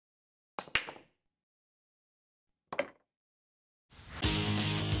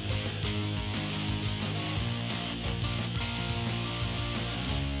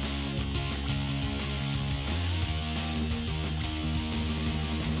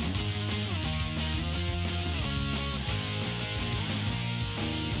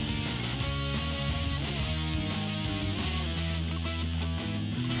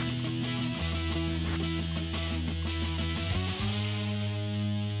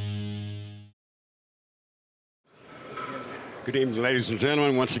Good evening, ladies and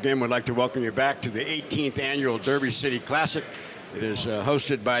gentlemen. Once again, we'd like to welcome you back to the 18th Annual Derby City Classic. It is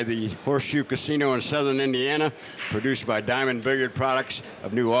hosted by the Horseshoe Casino in Southern Indiana, produced by Diamond Billiard Products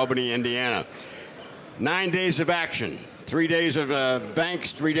of New Albany, Indiana. 9 days of action. 3 days of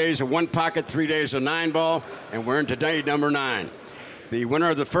banks, 3 days of one pocket, 3 days of 9-ball, and we're in today number 9. The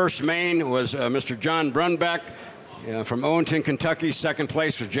winner of the first main was Mr. John Brunbeck from Owenton, Kentucky. Second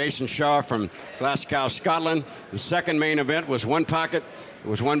place was Jason Shaw from Glasgow, Scotland. The second main event was one pocket. It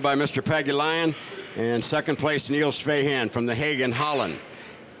was won by Mr. Pagulayan. And second place, Niels Fahan from The Hague in Holland.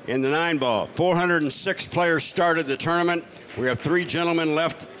 In the 9-ball, 406 players started the tournament. We have 3 gentlemen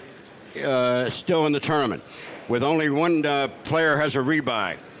left still in the tournament, with only one player has a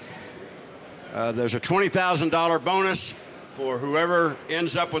rebuy. There's a $20,000 bonus for whoever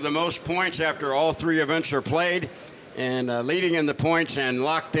ends up with the most points after all 3 events are played. And leading in the points and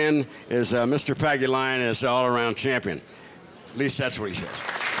locked in is Mr. Pagulayan as the all-around champion. At least that's what he says.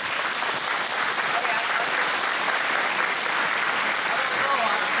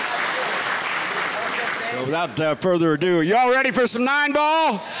 So without further ado, y'all ready for some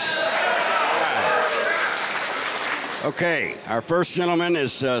 9-ball? Okay, our first gentleman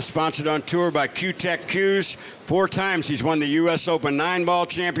is sponsored on tour by Q-Tech Qs. 4 times he's won the U.S. Open 9-ball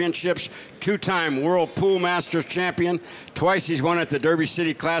championships, 2-time World Pool Masters champion. Twice he's won at the Derby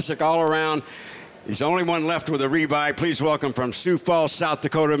City Classic all around. He's the only one left with a rebuy. Please welcome from Sioux Falls, South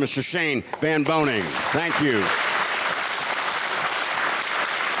Dakota, Mr. Shane Van Boening. Thank you.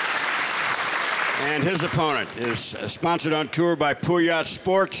 And his opponent is sponsored on tour by Pouillat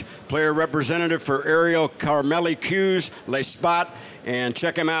Sports, player representative for Ariel Carmeli Qs, Le Spot, and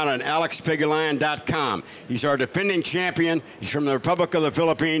check him out on alexpagulayan.com. He's our defending champion. He's from the Republic of the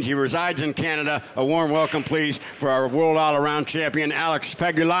Philippines. He resides in Canada. A warm welcome, please, for our world all-around champion, Alex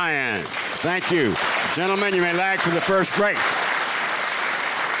Pagulayan. Thank you. Gentlemen, you may lag for the first break.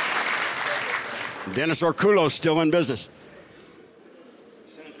 Dennis Orculo's still in business.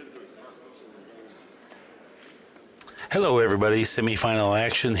 Hello, everybody. Semi-final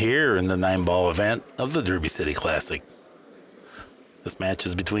action here in the 9-ball event of the Derby City Classic. This match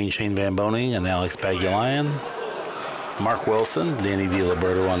is between Shane Van Boening and Alex Pagulayan. Mark Wilson, Danny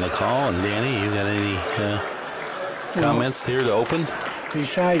Diliberto on the call. And Danny, you got any comments here to open?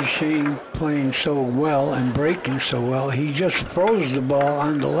 Besides Shane playing so well and breaking so well, he just froze the ball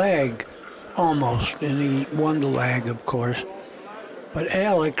on the lag almost, and he won the lag, of course. But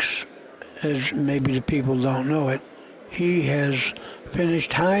Alex, as maybe the people don't know it, he has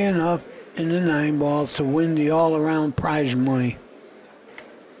finished high enough in the 9-ball to win the all-around prize money.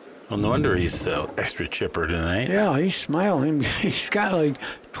 Well, no wonder he's extra chipper tonight. Yeah, he's smiling. He's got like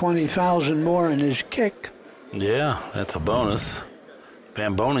 20,000 more in his kick. Yeah, that's a bonus.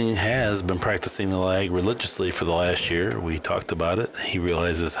 Van Boening has been practicing the lag religiously for the last year. We talked about it. He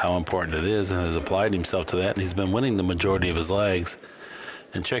realizes how important it is and has applied himself to that, and he's been winning the majority of his lags.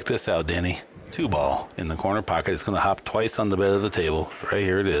 And check this out, Danny. 2-ball in the corner pocket. It's going to hop twice on the bed of the table. Right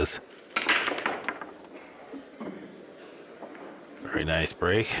here it is. Very nice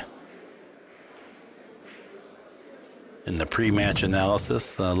break. In the pre-match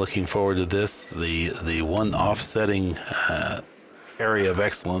analysis, looking forward to this, the one offsetting area of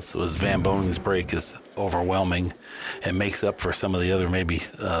excellence was Van Boening's break is overwhelming and makes up for some of the other maybe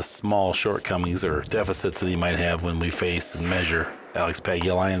small shortcomings or deficits that he might have when we face and measure Alex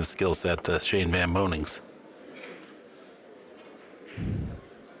Pagulayan's skill set to Shane Van Boening's.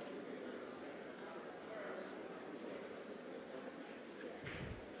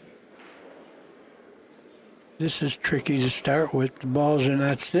 This is tricky to start with. The balls are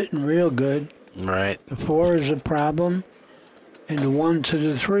not sitting real good. Right. The 4 is a problem, and the 1 to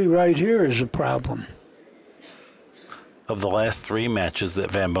the 3 right here is a problem. Of the last 3 matches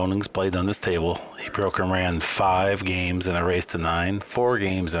that Van Boening's played on this table, he broke and ran 5 games in a race to 9, 4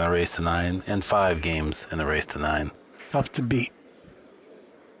 games in a race to 9, and 5 games in a race to 9. Tough to beat.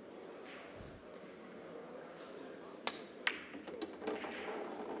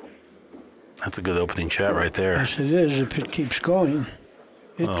 That's a good opening shot right there. Yes, it is, if it keeps going.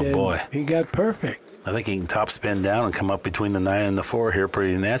 Oh, boy. He got perfect. I think he can top spin down and come up between the 9 and the 4 here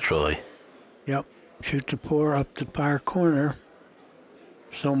pretty naturally. Yep. Shoot the 4 up the far corner.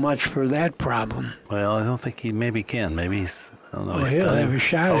 So much for that problem. Well, I don't think he maybe can. Maybe he's, I don't know. Oh, he'll have a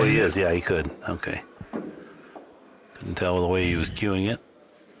shot at it. Oh, he is. Yeah, he could. Okay. Couldn't tell the way he was cueing it.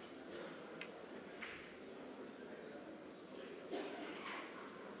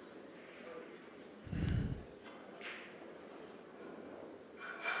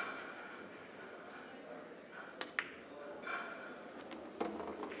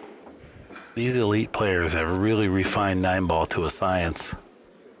 These elite players have really refined 9-ball to a science.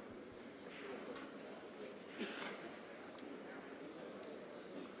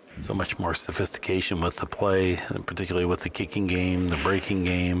 So much more sophistication with the play, and particularly with the kicking game, the breaking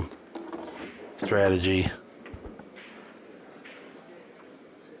game, strategy.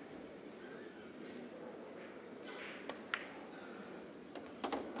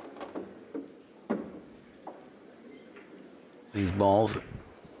 These balls are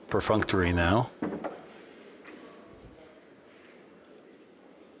perfunctory now.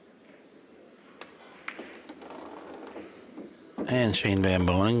 And Shane Van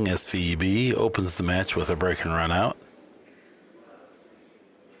Boening, SVEB, opens the match with a break and run out.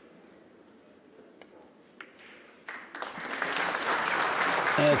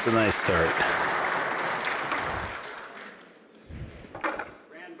 That's a nice start.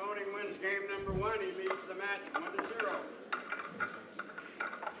 Van Boening wins game number 1. He leads the match 1-0.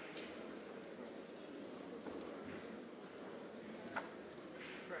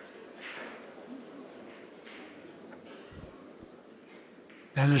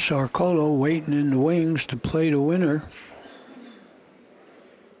 Dennis Arcolo waiting in the wings to play the winner.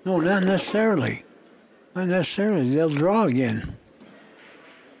 No, not necessarily. Not necessarily. They'll draw again.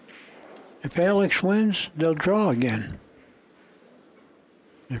 If Alex wins, they'll draw again.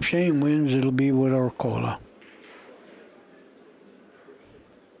 If Shane wins, it'll be with Arcola.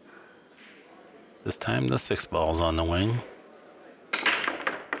 This time the 6 ball's on the wing.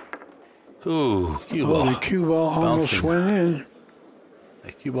 Ooh, cue ball. Oh, the cue ball almost Bouncing. went in.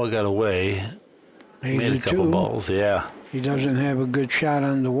 The cue ball got away. Made a couple 82. balls, yeah. He doesn't have a good shot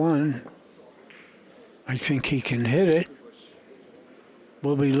on the 1. I think he can hit it.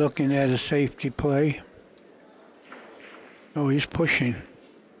 We'll be looking at a safety play. Oh, he's pushing.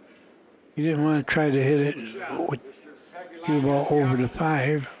 He didn't want to try to hit it with cue ball over the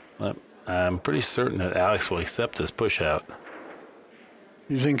 5. But I'm pretty certain that Alex will accept this push out.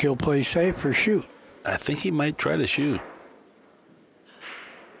 You think he'll play safe or shoot? I think he might try to shoot.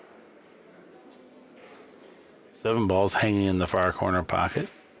 7 balls hanging in the far corner pocket.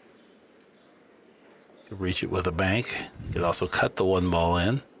 Could reach it with a bank. Could also cut the 1 ball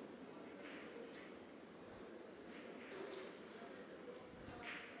in.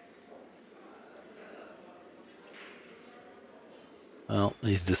 Well,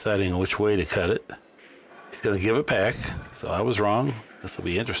 he's deciding which way to cut it. He's going to give it back, so I was wrong. This will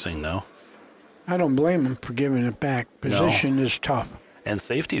be interesting, though. I don't blame him for giving it back. Position is tough. And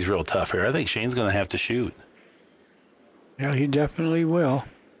safety's real tough here. I think Shane's going to have to shoot. Yeah, he definitely will.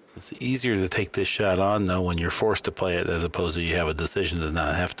 It's easier to take this shot on, though, when you're forced to play it as opposed to you have a decision to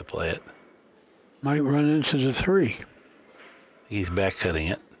not have to play it. Might run into the 3. He's back cutting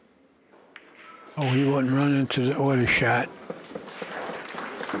it. Oh, he wouldn't run into the what a shot.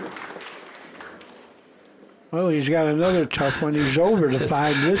 Well, he's got another tough one. He's over the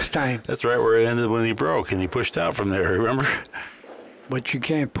 5 this time. That's right where it ended when he broke, and he pushed out from there, remember? But you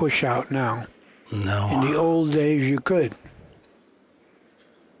can't push out now. No. In the old days, you could.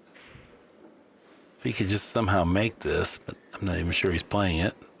 If he could just somehow make this, but I'm not even sure he's playing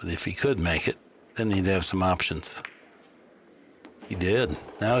it, but if he could make it, then he'd have some options. He did.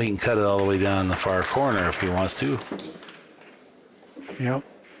 Now he can cut it all the way down in the far corner if he wants to. Yep.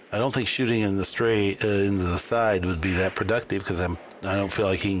 I don't think shooting in the straight into the side would be that productive because I don't feel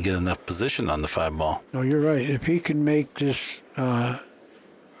like he can get enough position on the 5 ball. No, you're right. If he can make this 7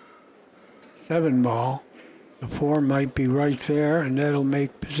 ball, the 4 might be right there, and that'll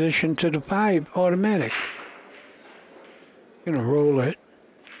make position to the 5 automatic. Gonna roll it.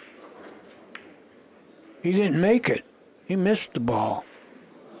 He didn't make it. He missed the ball.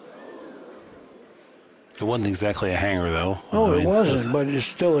 It wasn't exactly a hanger, though. Oh, I mean, it wasn't, but it's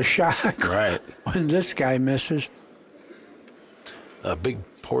still a shock. Right. When this guy misses. A big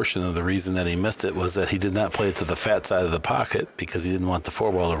portion of the reason that he missed it was that he did not play it to the fat side of the pocket because he didn't want the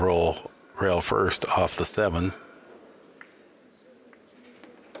 4 ball to rail first off the 7.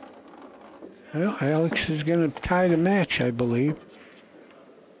 Well, Alex is going to tie the match, I believe.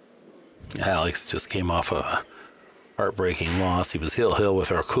 Alex just came off a heartbreaking loss. He was hill with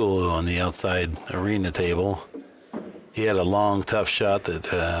Arculu on the outside arena table. He had a long, tough shot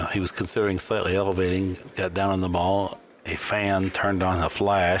that he was considering slightly elevating, got down on the ball. A fan turned on a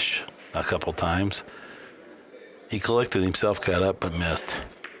flash a couple times. He collected himself, got up, but missed.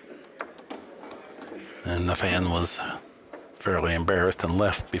 And the fan was fairly embarrassed and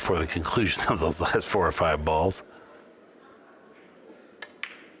left before the conclusion of those last 4 or 5 balls.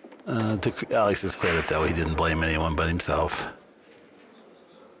 To Alex's credit, though, he didn't blame anyone but himself.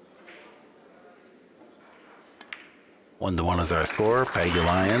 1-1 is our score.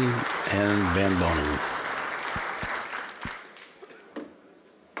 Pagulayan and Van Boening.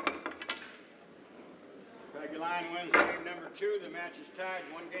 Pagulayan wins game number 2. The match is tied,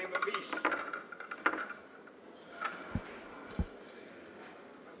 1 game apiece.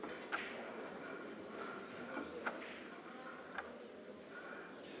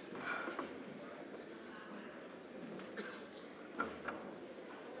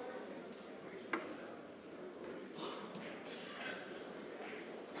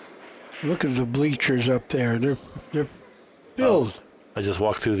 Look at the bleachers up there. They're filled. Oh, I just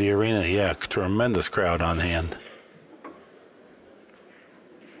walked through the arena. Yeah, tremendous crowd on hand.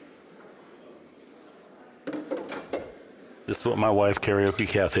 This is what my wife,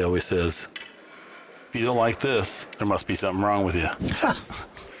 Karaoke Kathy, always says. If you don't like this, there must be something wrong with you.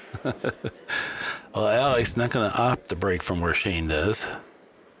 Well, Alex not going to opt to break from where Shane does.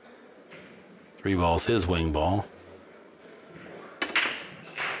 3 balls his wing ball.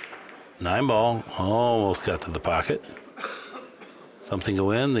 9 ball, almost got to the pocket. Something go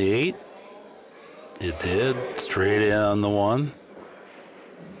in, the 8. It did, straight in on the 1.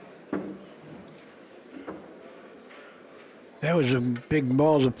 That was a big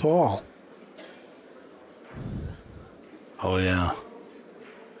ball to fall. Oh, yeah.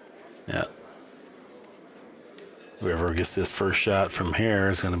 Yeah. Whoever gets this first shot from here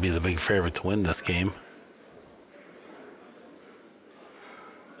is going to be the big favorite to win this game.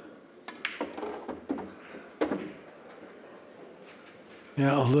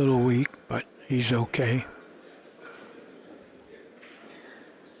 Yeah, a little weak, but he's okay.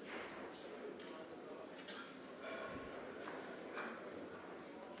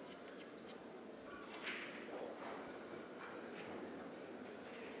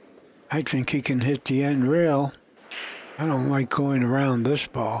 I think he can hit the end rail. I don't like going around this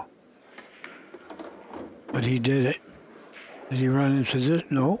ball. But he did it. Did he run into this?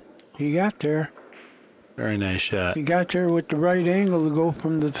 No, he got there. Very nice shot. He got there with the right angle to go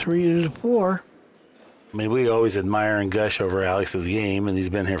from the 3 to the 4. I mean, we always admire and gush over Alex's game, and he's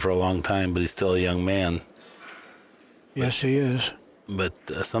been here for a long time, but he's still a young man. Yes, he is. But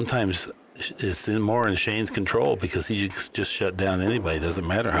sometimes it's more in Shane's control because he just shut down anybody. It doesn't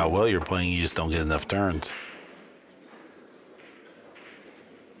matter how well you're playing, you just don't get enough turns.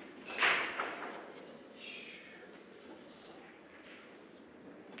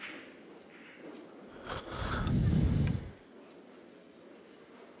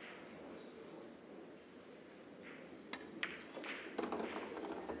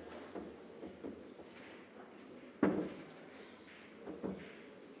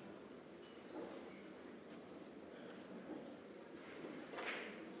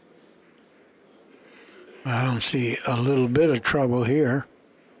 I don't see a little bit of trouble here.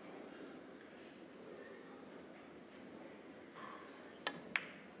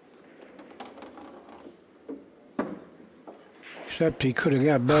 Except he could have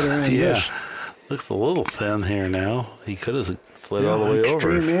got better on this. Looks a little thin here now. He could have slid all the way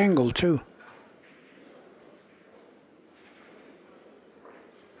over. Extreme angle, too.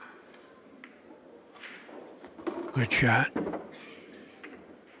 Good shot.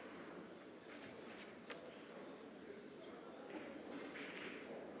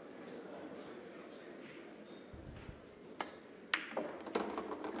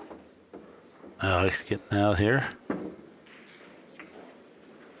 Alex getting out here.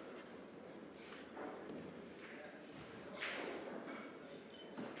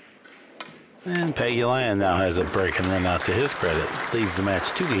 And Pagulayan now has a break and run out to his credit. Leads the match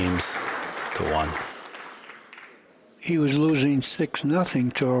 2 games to 1. He was losing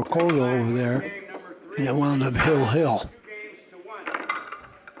 6-0 to Orcola over there, and it wound up hill.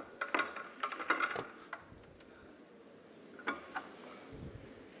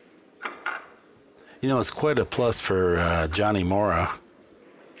 You know, it's quite a plus for Johnny Mora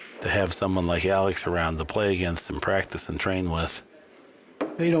to have someone like Alex around to play against and practice and train with.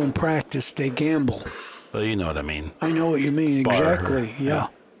 They don't practice, they gamble. Well, you know what I mean. I know what you mean, Spar, exactly, yeah.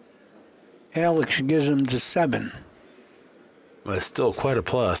 Alex gives him the 7. But it's still quite a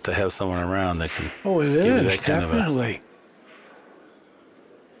plus to have someone around that can Oh, it give you is, that kind definitely.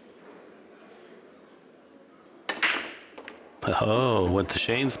 Oh, went to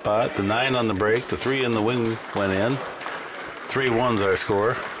Shane's spot. The 9 on the break. The 3 in the wing went in. 3-1's our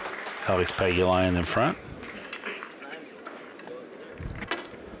score. Alex Pagulayan in front.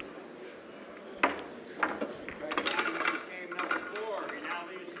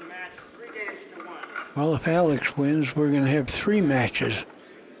 Well, if Alex wins, we're going to have 3 matches.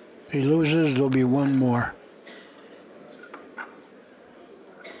 If he loses, there'll be 1 more.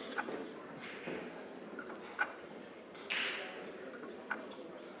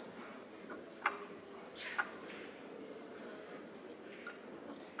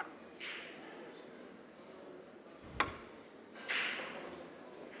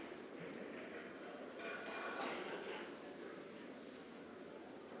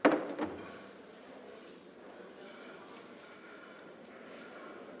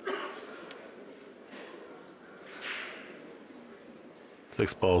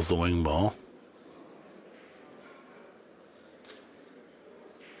 6 ball's the wing ball.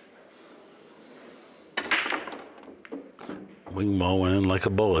 Wing ball went in like a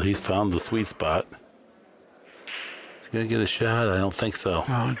bullet. He's found the sweet spot. Is he going to get a shot? I don't think so.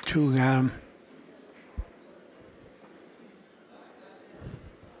 Oh, 2 got him.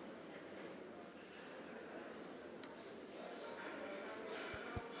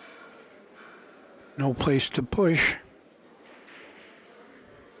 No place to push.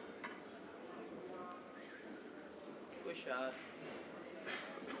 Push shot.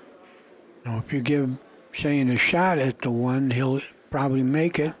 Now, if you give Shane a shot at the 1, he'll probably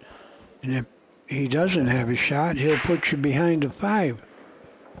make it. And if he doesn't have a shot, he'll put you behind the 5.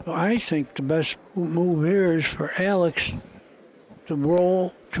 So I think the best move here is for Alex to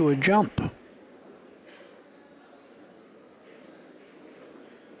roll to a jump.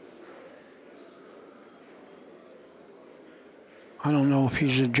 I don't know if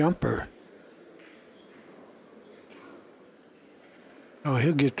he's a jumper. Oh,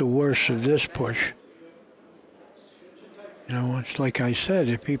 he'll get the worst of this push. You know, it's like I said,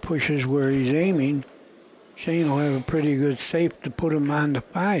 if he pushes where he's aiming, Shane will have a pretty good safe to put him on the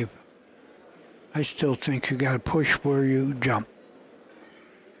 5. I still think you got to push where you jump.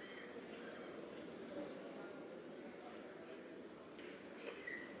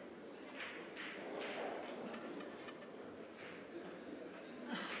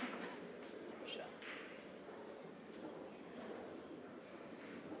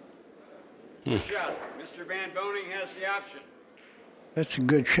 Shot. Mr. Van Boening has the option. That's a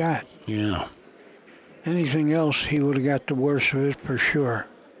good shot. Yeah. Anything else, he would have got the worst of it for sure.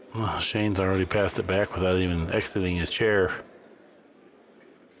 Well, Shane's already passed it back without even exiting his chair.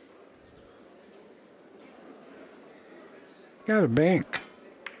 Got a bank.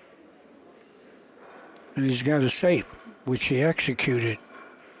 And he's got a safe, which he executed.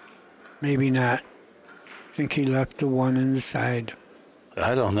 Maybe not. I think he left the 1 in the side.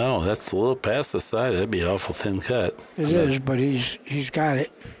 I don't know. That's a little past the side. That'd be an awful thin cut. It is, but he's got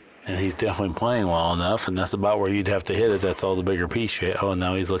it. And he's definitely playing well enough, and that's about where you'd have to hit it. That's all the bigger piece. Oh,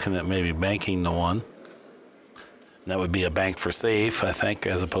 now he's looking at maybe banking the 1. That would be a bank for safe, I think,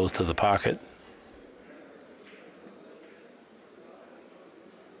 as opposed to the pocket.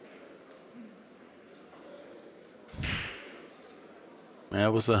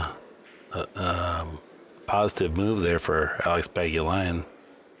 That was a positive move there for ALEX PAGULAYAN.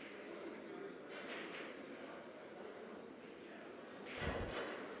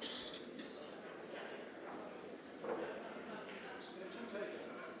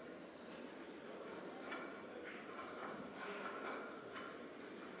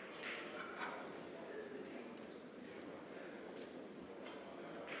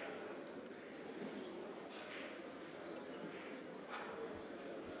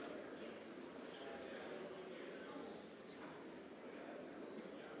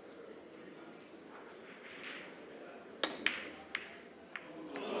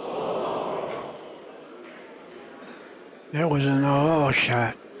 That was an all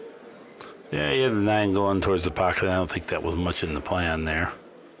shot. Yeah, he had the 9 going towards the pocket. I don't think that was much in the plan there.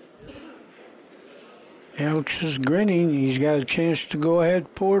 Alex is grinning. He's got a chance to go ahead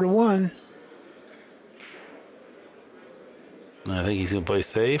 4-1. I think he's going to play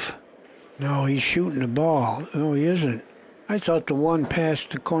safe. No, he's shooting the ball. No, he isn't. I thought the 1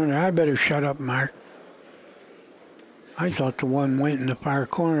 passed the corner. I better shut up, Mark. I thought the 1 went in the far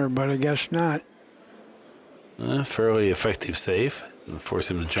corner, but I guess not. Fairly effective save.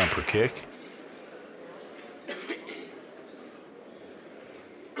 Force him to jump or kick.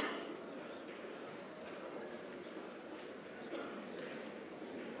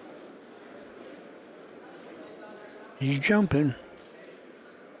 He's jumping.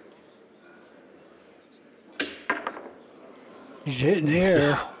 He's hitting the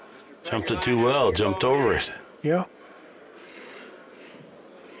air. Jumped it too well. Jumped over it. Yep.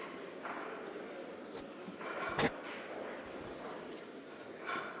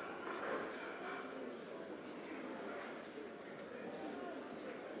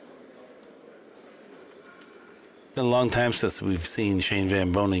 Been a long time since we've seen Shane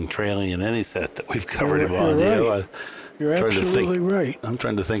Van Boening trailing in any set that we've covered him on. Right. You're absolutely right. I'm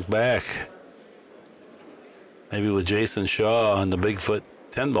trying to think back. Maybe with Jason Shaw in the Bigfoot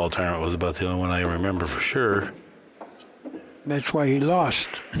 10-ball tournament was about the only one I remember for sure. That's why he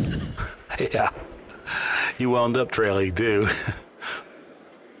lost. Yeah. He wound up trailing too.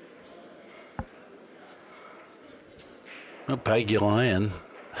 Well, PAGULAYAN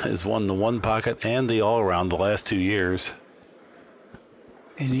has won the 1 pocket and the all-around the last 2 years.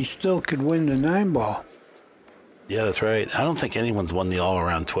 And he still could win the 9-ball. Yeah, that's right. I don't think anyone's won the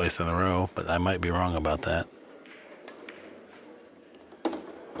all-around twice in a row, but I might be wrong about that.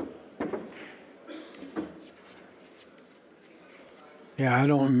 Yeah, I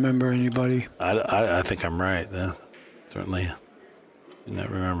don't remember anybody. I think I'm right. Certainly do not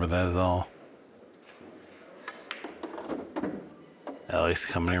remember that at all.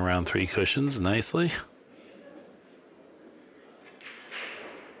 Alex coming around 3 cushions nicely.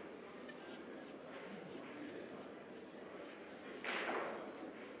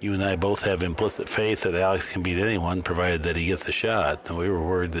 You and I both have implicit faith that Alex can beat anyone, provided that he gets a shot. And we were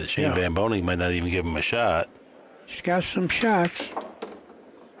worried that Shane Van Boening might not even give him a shot. He's got some shots.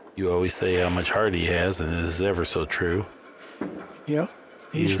 You always say how much heart he has, and it is ever so true. Yep.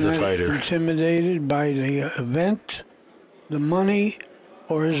 He's a fighter. Not intimidated by the event, the money,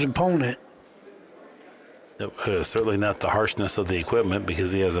 or his opponent. Certainly not the harshness of the equipment,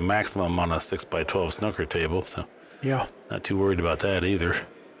 because he has a maximum on a 6x12 snooker table, so yeah, not too worried about that either.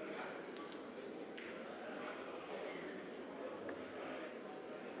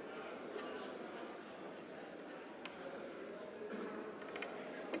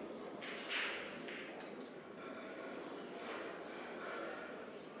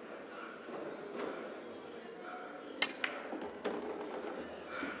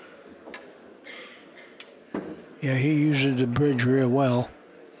 Yeah, he uses the bridge real well.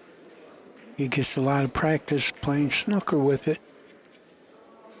 He gets a lot of practice playing snooker with it.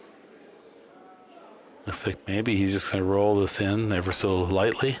 Looks like maybe he's just going to roll this in ever so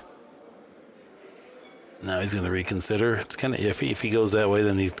lightly. Now he's going to reconsider. It's kind of iffy. If he goes that way,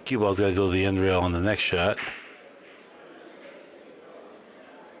 then the cue ball's got to go to the end rail on the next shot.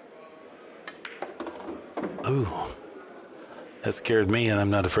 Ooh. That scared me, and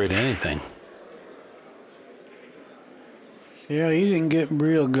I'm not afraid of anything. Yeah, he didn't get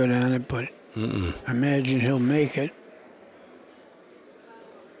real good on it, but I imagine he'll make it.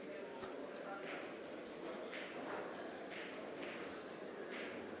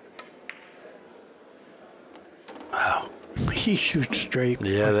 Wow. He shoots straight.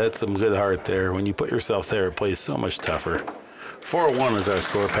 Yeah, that's some good heart there. When you put yourself there, it plays so much tougher. 4-1 is our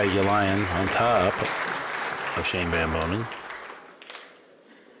score. Pagulayyan on top of Shane Van Boening.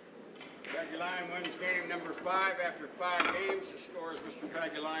 Pagulayyan wins game number 5 after 5 games. The score is Mr.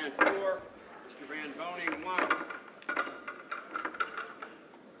 Pagulayyan 4, Mr. Van Boening 1.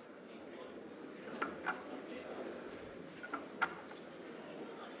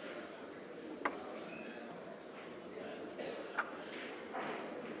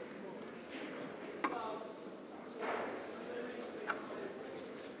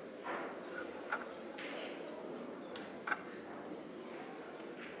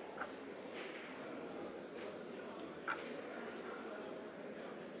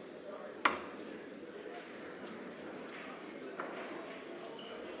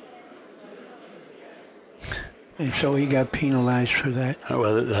 And so he got penalized for that.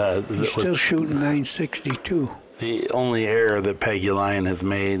 He's still shooting 962. The only error that Pagulayyan has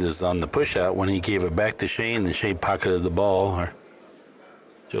made is on the push-out when he gave it back to Shane and Shane pocketed the ball. Or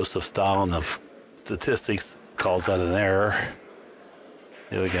Joseph Stalin of statistics calls that an error.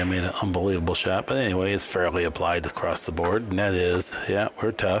 The other guy made an unbelievable shot. But anyway, it's fairly applied across the board. And that is, yeah,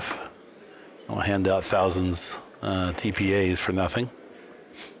 we're tough. I'll hand out thousands TPAs for nothing.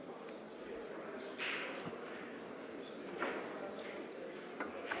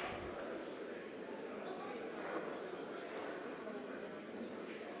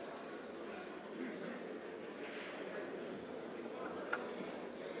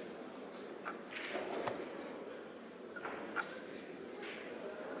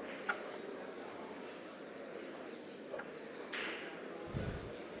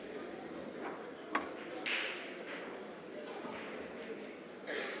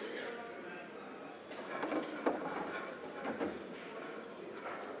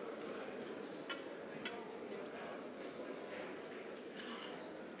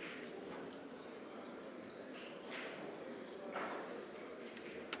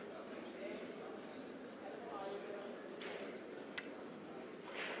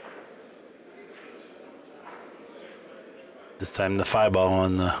 This time the 5-ball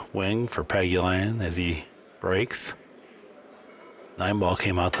on the wing for Pagulayyan as he breaks. 9-ball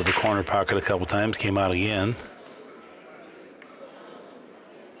came out to the corner pocket a couple times, came out again.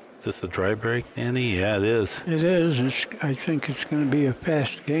 Is this a dry break, Danny? Yeah, it is. It is. I think it's going to be a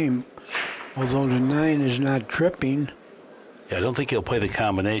fast game. Although the 9 is not dripping. Yeah, I don't think he'll play the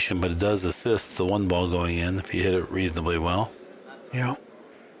combination, but it does assist the 1-ball going in if you hit it reasonably well. Yeah.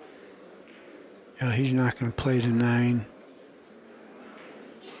 Yeah, he's not going to play the 9.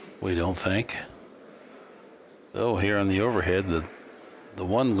 We don't think. Though here on the overhead, the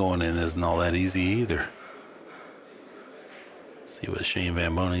one going in isn't all that easy either. See what Shane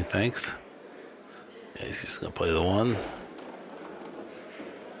Van Boening thinks. Yeah, he's just going to play the one.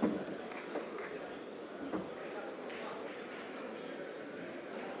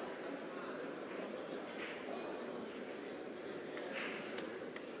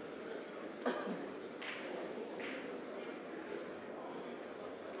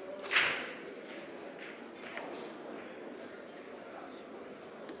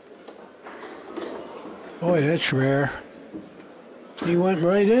 Boy, that's rare. He went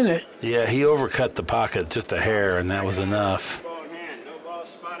right in it. Yeah, he overcut the pocket just a hair, and that was enough.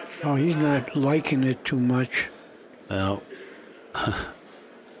 Oh, he's not liking it too much. No.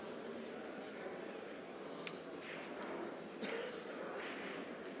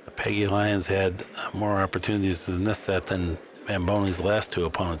 Pagulayans had more opportunities in this set than Van Boning's last two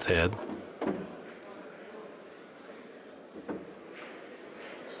opponents had.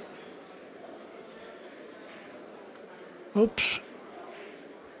 Oops.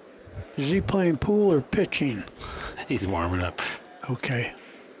 Is he playing pool or pitching? He's warming up. Okay.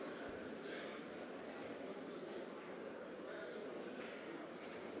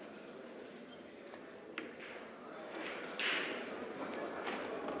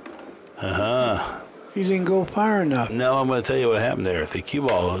 He didn't go far enough. No, I'm going to tell you what happened there. The cue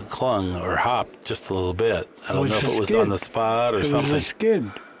ball clung or hopped just a little bit. I don't know if it was on the spot or something. It was a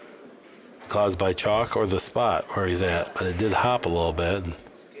skid. Caused by chalk or the spot where he's at, but it did hop a little bit.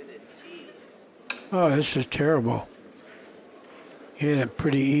 Oh, this is terrible. He had a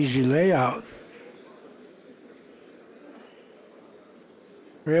pretty easy layout.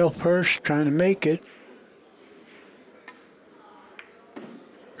 Rail first, trying to make it.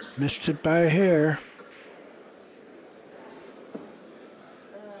 Missed it by a hair.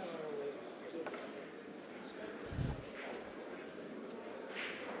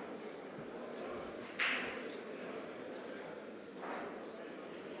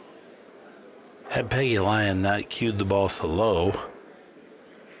 Had Pagulayan not cued the ball so low,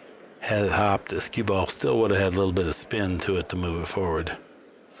 had it hopped, this cue ball still would have had a little bit of spin to it to move it forward.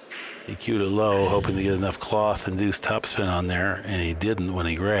 He cued it low, hoping to get enough cloth-induced topspin on there, and he didn't when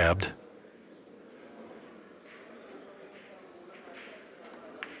he grabbed.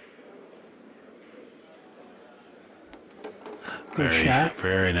 Good shot.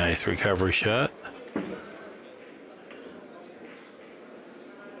 Very nice recovery shot.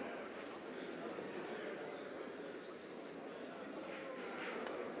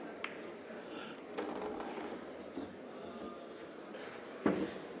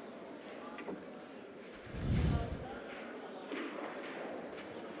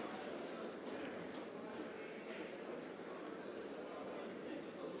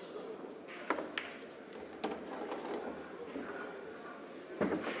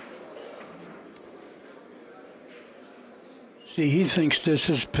 See, he thinks this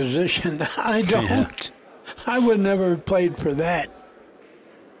is position. I don't. Yeah. I would never have played for that.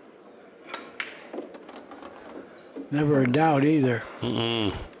 Never a doubt either.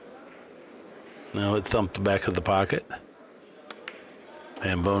 No, it thumped the back of the pocket.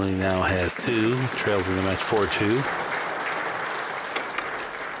 Van Boening now has two, trails in the match 4-2.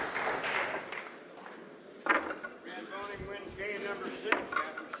 Van Boening wins game number 6.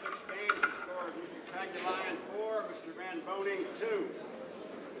 After 6 games, the score is Mr. Pagulayan 4, Mr. Van Boening 2.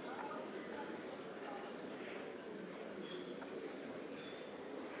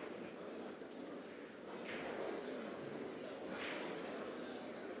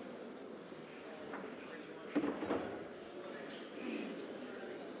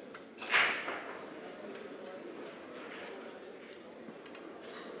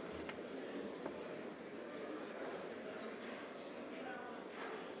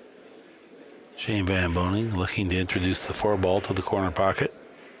 Shane Van Boening looking to introduce the 4-ball to the corner pocket.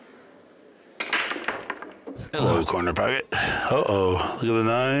 Hello, corner pocket. Uh-oh, look at the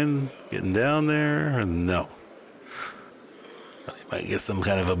 9, getting down there. No. He might get some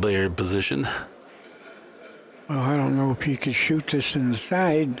kind of a billiard position. Well, I don't know if he could shoot this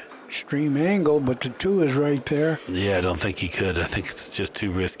inside, extreme angle, but the 2 is right there. Yeah, I don't think he could. I think it's just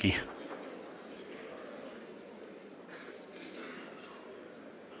too risky.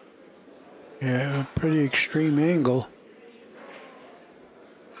 Yeah, pretty extreme angle.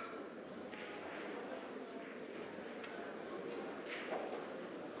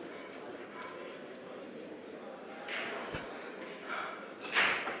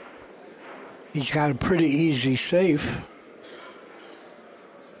 He's got a pretty easy safe.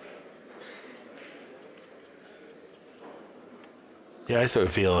 Yeah, I sort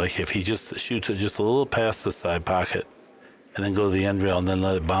of feel like if he just shoots it just a little past the side pocket and then go to the end rail and then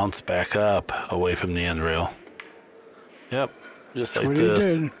let it bounce back up away from the end rail. Yep, just like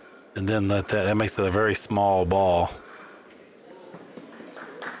this. And then let that makes it a very small ball.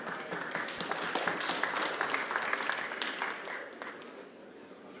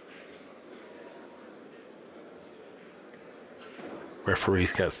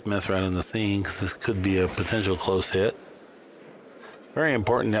 Referee's got Smith right on the scene because this could be a potential close hit. Very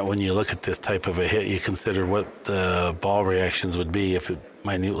important that when you look at this type of a hit, you consider what the ball reactions would be if it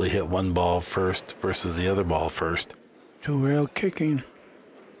minutely hit one ball first versus the other ball first. Two-rail kicking.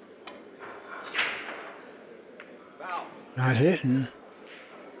 Not hitting.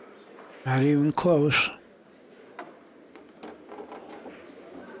 Not even close.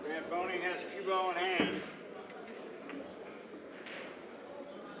 Van Boening has cue ball in hand.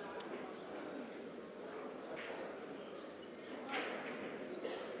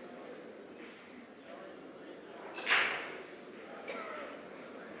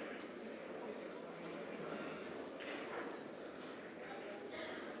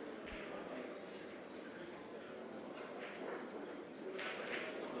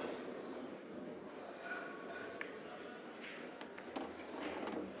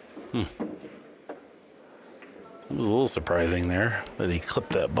 It was a little surprising there that he clipped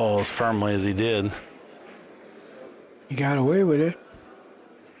that ball as firmly as he did. He got away with it.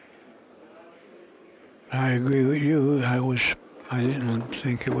 I agree with you. I didn't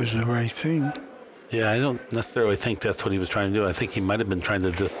think it was the right thing. Yeah, I don't necessarily think that's what he was trying to do. I think he might have been trying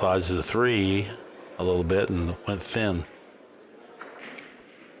to dislodge the three a little bit and went thin.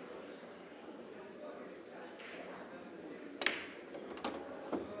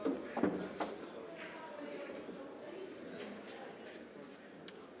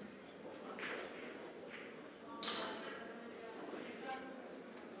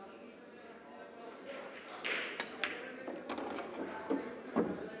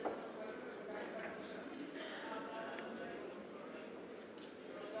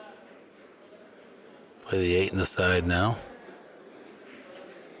 Play the 8 in the side now.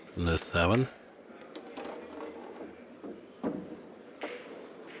 From the 7.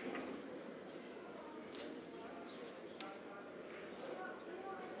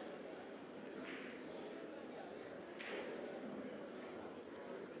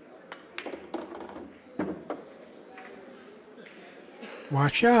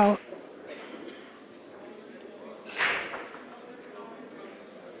 Watch out.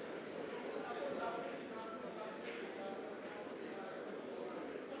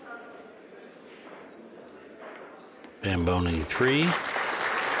 Van Boening 3,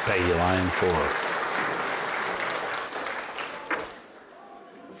 Pagulayyan 4.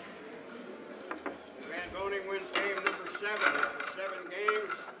 Van Boening wins game number 7 after 7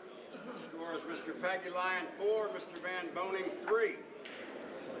 games. Scores Mr. Pagulayyan 4, Mr. Van Boening 3.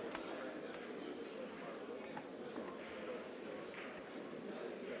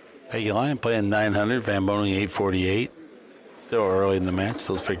 Pagulayyan playing 900, Van Boening 848. Still early in the match,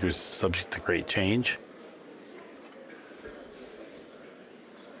 those figures subject to great change.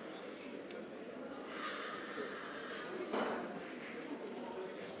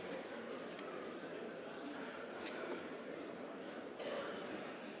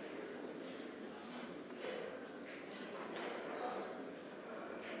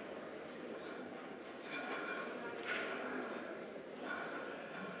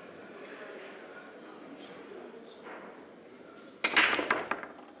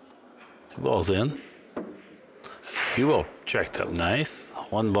 Two balls in. Cue ball checked up nice.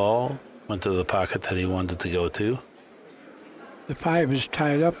 One ball went to the pocket that he wanted to go to. The 5 is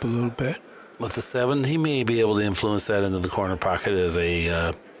tied up a little bit. With the 7, he may be able to influence that into the corner pocket as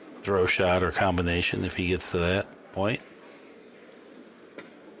a throw shot or combination if he gets to that point.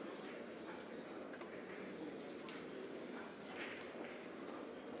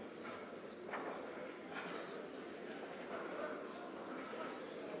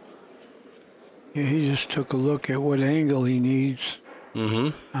 Yeah, he just took a look at what angle he needs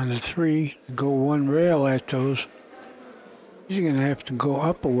on the 3 to go one rail at those. He's going to have to go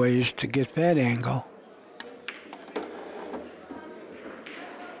up a ways to get that angle.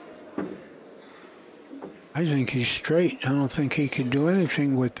 I think he's straight. I don't think he could do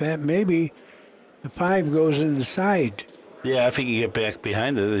anything with that. Maybe the 5 goes in the side. Yeah, if he can get back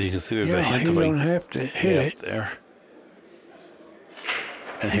behind it, you can see there's a hint of you don't have to hit it. There.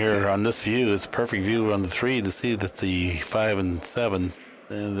 And here on this view, it's a perfect view on the 3 to see that the 5 and 7,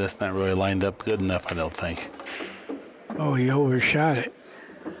 that's not really lined up good enough, I don't think. Oh, he overshot it.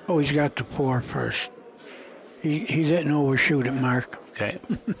 Oh, he's got the 4 first. He didn't overshoot it, Mark. Okay.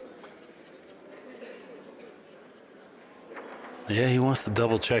 Yeah, he wants to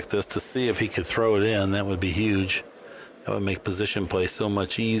double check this to see if he could throw it in. That would be huge. That would make position play so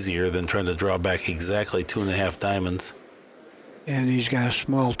much easier than trying to draw back exactly 2.5 diamonds. And he's got a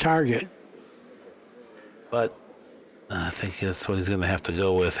small target. But I think that's what he's going to have to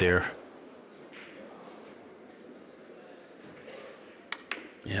go with here.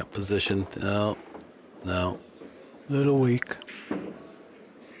 Yeah, position. No. Little weak.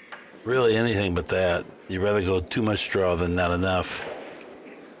 Really anything but that. You'd rather go too much draw than not enough.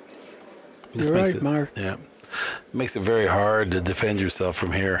 You're right, Mark. Yeah. It makes it very hard to defend yourself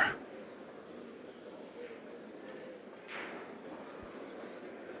from here.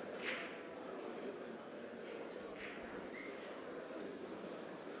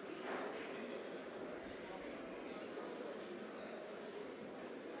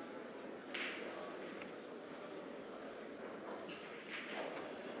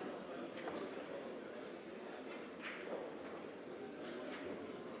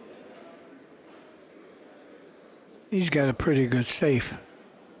 He's got a pretty good safe.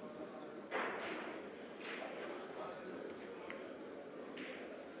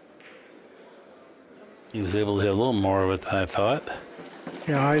 He was able to hit a little more of it than I thought.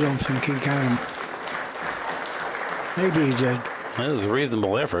 Yeah, I don't think he got him. Maybe he did. That was a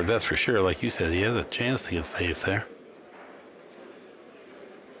reasonable effort, that's for sure. Like you said, he has a chance to get safe there.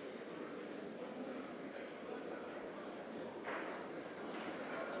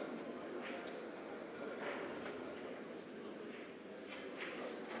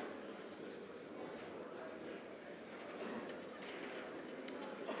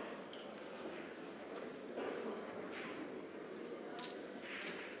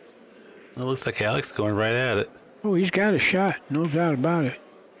 It looks like Alex going right at it. Oh, he's got a shot, no doubt about it.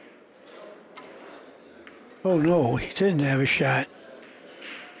 Oh, no, he didn't have a shot.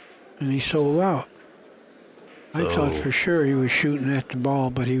 And he sold out. I thought for sure he was shooting at the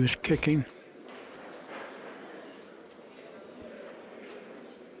ball, but he was kicking.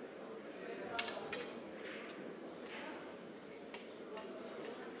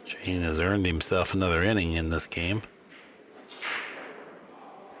 Shane has earned himself another inning in this game.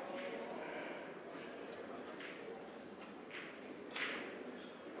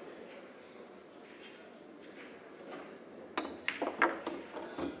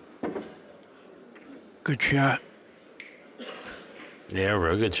 Good shot. Yeah,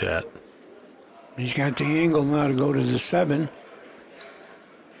 real good shot. He's got the angle now to go to the 7.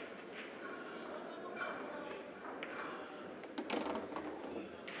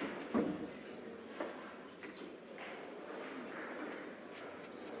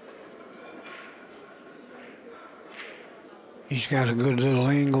 He's got a good little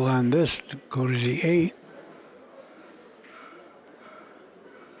angle on this to go to the 8.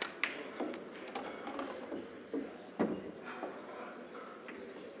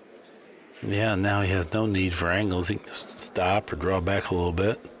 Yeah, now he has no need for angles. He can just stop or draw back a little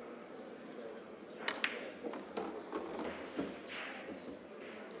bit.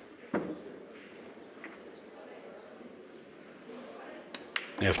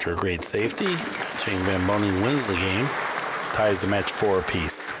 After a great safety, Shane Van Boening wins the game, ties the match 4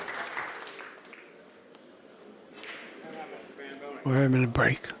 apiece. We're having a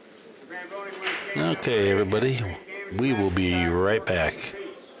break. Okay, everybody, we will be right back.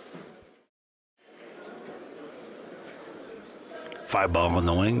 5 ball on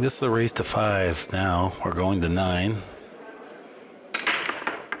the wing. This is a race to 5 now. We're going to 9.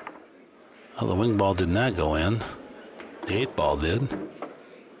 Oh, the wing ball did not go in. The 8 ball did.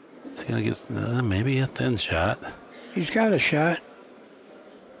 Is he going to get maybe a thin shot? He's got a shot.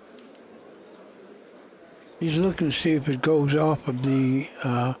 He's looking to see if it goes off of the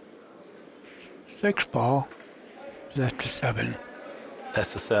 6 ball. Is that the 7?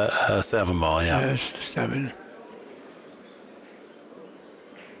 That's the 7 ball, yeah. That's the 7.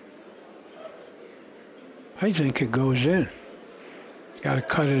 I think it goes in. Got to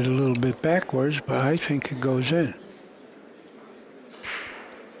cut it a little bit backwards, but I think it goes in.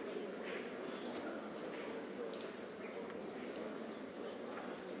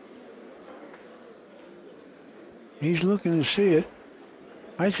 He's looking to see it.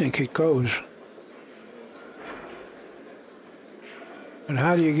 I think it goes. But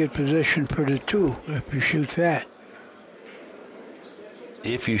how do you get position for the 2 if you shoot that?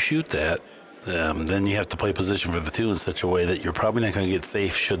 If you shoot that, then you have to play position for the 2 in such a way that you're probably not going to get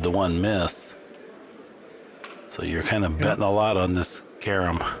safe should the 1 miss. So you're kind of betting a lot on this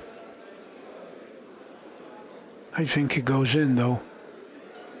carom. I think it goes in, though.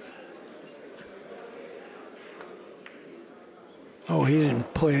 Oh, he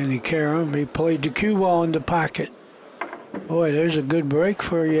didn't play any carom. He played the cue ball in the pocket. Boy, there's a good break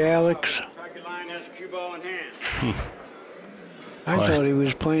for you, Alex. Pagulayan has cue ball in hand. I thought he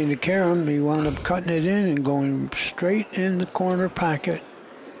was playing the carom. He wound up cutting it in and going straight in the corner pocket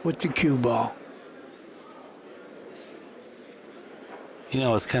with the cue ball. You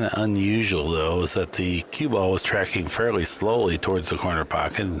know, what's kind of unusual, though, is that the cue ball was tracking fairly slowly towards the corner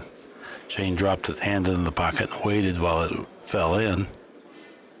pocket. Shane dropped his hand into the pocket and waited while it fell in.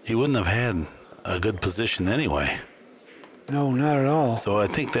 He wouldn't have had a good position anyway. No, not at all. So I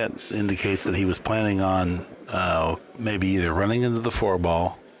think that indicates that he was planning on maybe either running into the four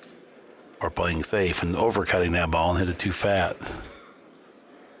ball or playing safe and overcutting that ball and hit it too fat.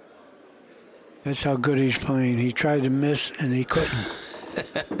 That's how good he's playing. He tried to miss and he couldn't.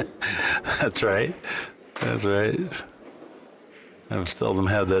 That's right. That's right. I've seldom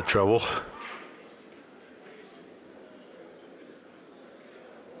had that trouble.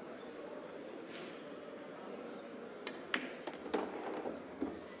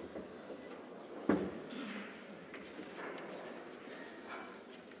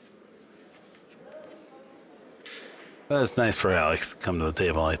 But it's nice for Alex to come to the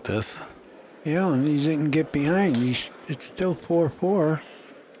table like this. Yeah, and he didn't get behind. It's still 4-4.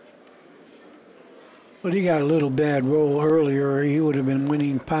 But he got a little bad roll earlier, or he would have been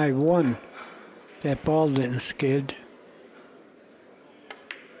winning 5-1. That ball didn't skid.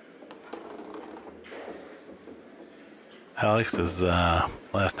 Alex's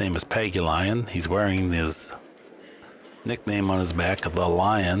last name is Pagulayan. He's wearing his nickname on his back, the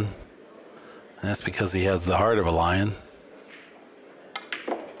Lion. And that's because he has the heart of a lion.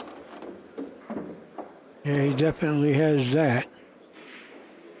 Yeah, he definitely has that.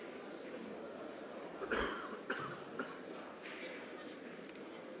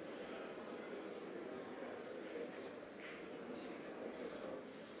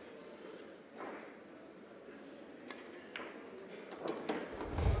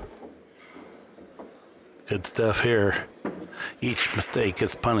 Good stuff here. Each mistake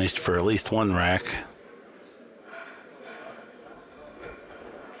gets punished for at least one rack.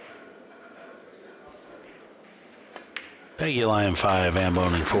 Pagulayan 5, and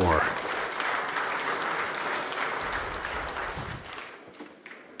Boening 4.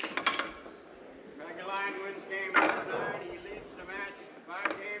 Pagulayan wins game 9. He leads the match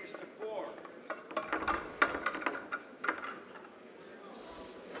 5-4.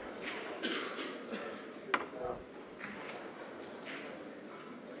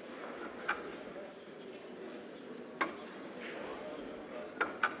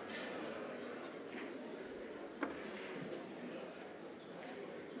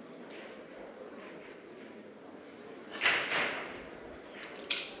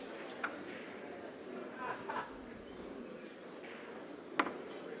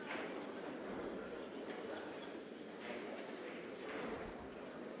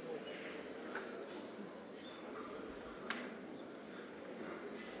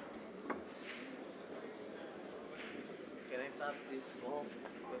 This ball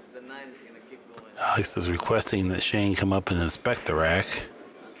because the 9 is going to keep going. Alex is requesting that Shane come up and inspect the rack.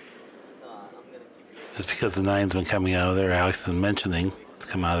 I'm going to keep Just because the 9's been coming out of there, Alex is mentioning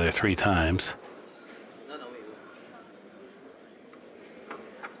it's come out of there 3 times. No, wait.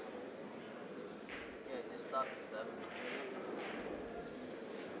 Yeah, just stop the 7.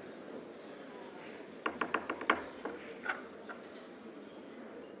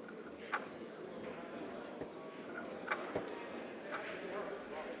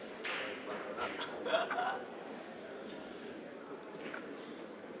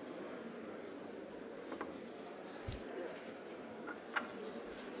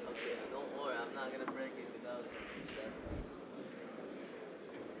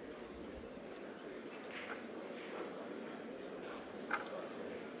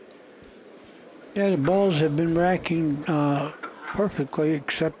 Yeah, the balls have been racking perfectly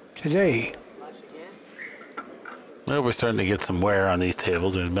except today. Well, we're starting to get some wear on these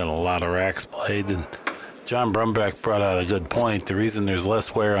tables. There's been a lot of racks played, and John Brumback brought out a good point. The reason there's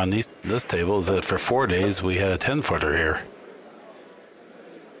less wear on this table is that for 4 days we had a 10-footer here.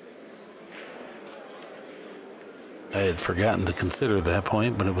 I had forgotten to consider that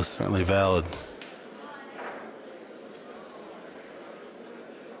point, but it was certainly valid.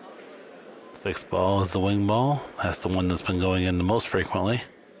 Sixth ball is the wing ball. That's the one that's been going in the most frequently.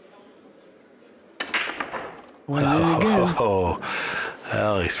 Oh,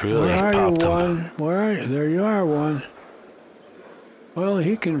 Alex really popped him. Where are you? There you are, one. Well,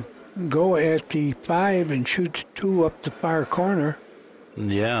 he can go at the 5 and shoot 2 up the far corner.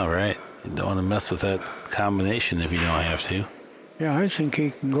 Yeah, right. You don't want to mess with that combination if you don't have to. Yeah, I think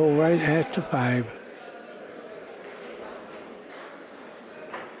he can go right at the 5.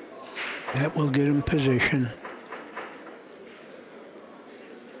 That will get him position.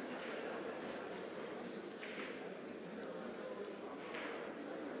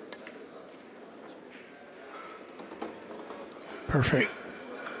 Perfect.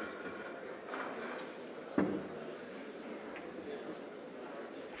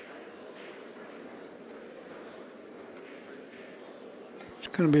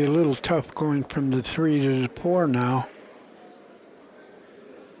 It's going to be a little tough going from the 3 to the 4 now.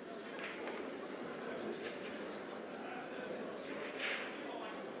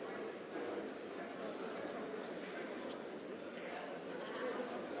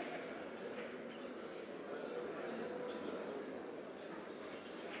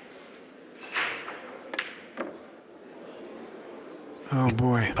 Oh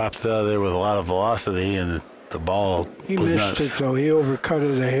boy. Popped out of there with a lot of velocity, and the ball He was missed nuts. it though. He overcut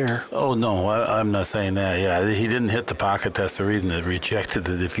it a hair. Oh, no, I'm not saying that. Yeah, he didn't hit the pocket. That's the reason it rejected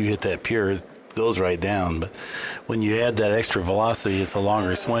it. If you hit that pure, it goes right down. But when you add that extra velocity, it's a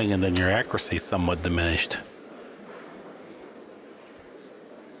longer swing, and then your accuracy is somewhat diminished.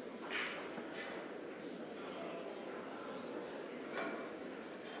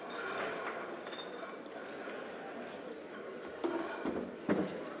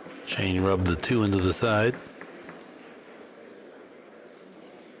 Shane rubbed the 2 into the side.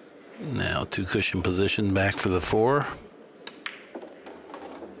 Now 2 cushion position back for the 4.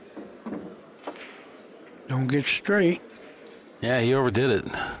 Don't get straight. Yeah, he overdid it.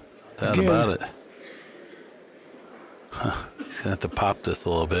 No doubt Again. about it. He's going to have to pop this a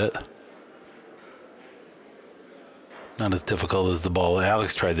little bit. Not as difficult as the ball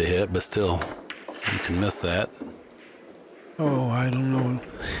Alex tried to hit, but still, you can miss that. Oh, I don't know.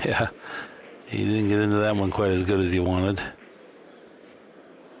 Yeah, he didn't get into that one quite as good as he wanted.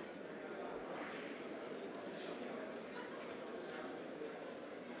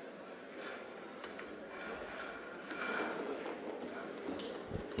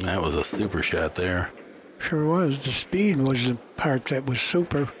 That was a super shot there. Sure was. The speed was the part that was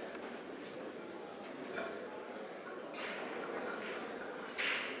super.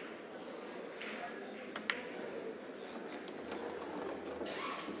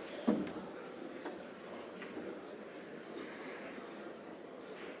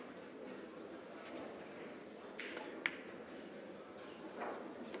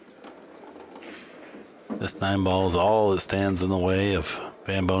 This 9 ball is all that stands in the way of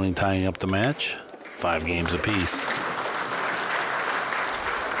Van Boening tying up the match. 5 games apiece. Van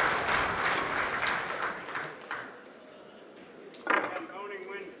Boening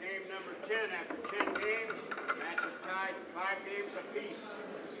wins game number 10 after 10 games. Match is tied 5 games apiece.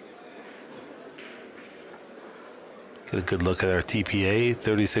 Get a good look at our TPA.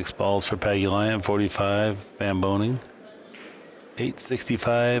 36 balls for Pagulayan, 45 Van Boening.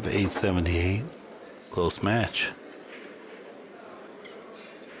 865, 878. Close match.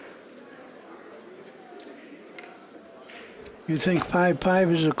 You think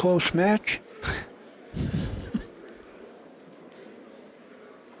 5-5 is a close match?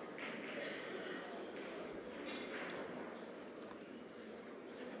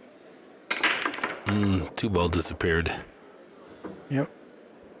 Two ball disappeared. Yep.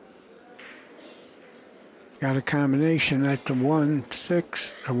 Got a combination at the 1-6,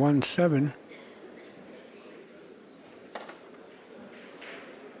 the 1-7.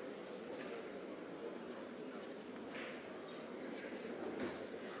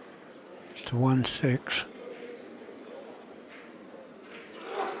 It's the 1-6.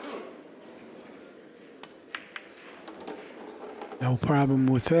 No problem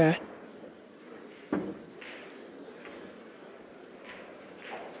with that.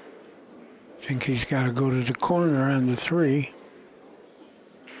 I think he's got to go to the corner on the 3.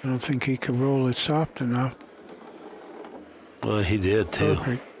 I don't think he could roll it soft enough. Well, he did too.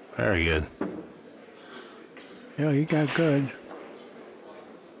 Perfect. Very good. Yeah, he got good.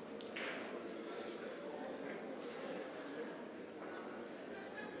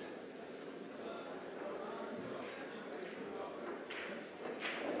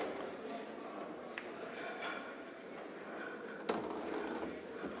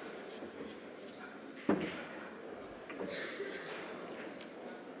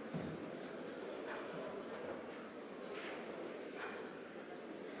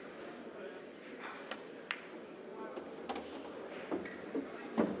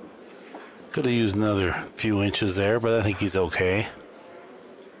 Could have used another few inches there, but I think he's okay.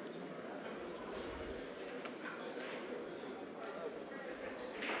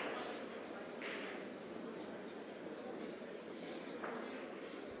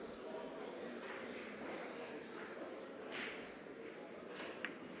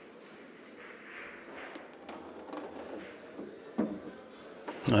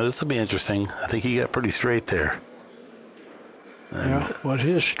 Now, this will be interesting. I think he got pretty straight there. Yeah, with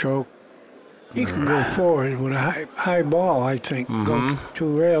his stroke, he can go forward with a high ball, I think. Go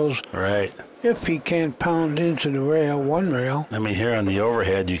 2 rails. Right. If he can't pound into the rail, 1 rail. I mean, here on the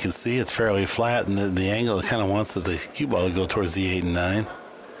overhead, you can see it's fairly flat, and the angle kind of wants the cue ball to go towards the 8 and 9.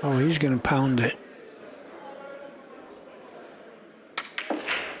 Oh, he's going to pound it.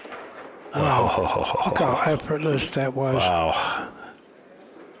 Wow. Oh. Look how effortless that was. Wow.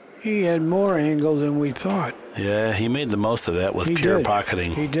 He had more angle than we thought. Yeah, he made the most of that with pure pocketing.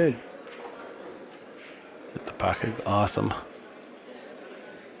 He did. Hit the pocket, awesome.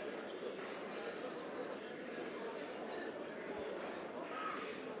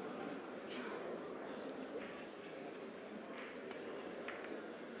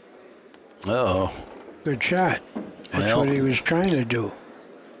 Uh-oh. Good shot. That's what he was trying to do.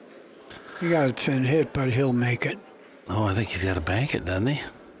 He got a thin hit, but he'll make it. Oh, I think he's got to bank it, doesn't he?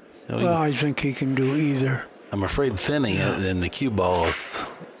 Well, I think he can do either. I'm afraid thinning it, and the cue ball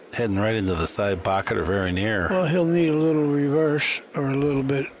is heading right into the side pocket or very near. Well, he'll need a little reverse or a little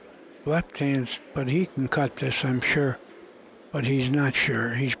bit left hands, but he can cut this, I'm sure. But he's not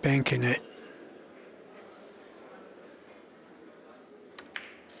sure. He's banking it.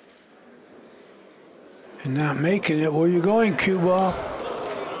 And not making it. Where you going, cue ball?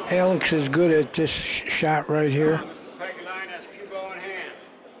 Alex is good at this shot right here. Pagulayyan has cue ball in hand.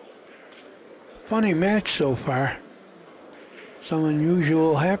 Funny match so far. Some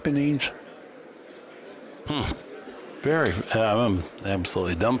unusual happenings. Very. I'm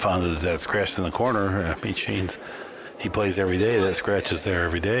absolutely dumbfounded that scratched in the corner. I mean, Shane's, he plays every day. That scratch is there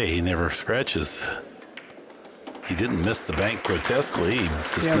every day. He never scratches. He didn't miss the bank grotesquely. He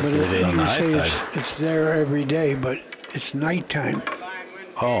just missed it on the high side. It's there every day, but it's nighttime.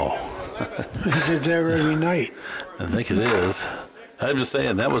 Oh. It's there every night. I think it is. I'm just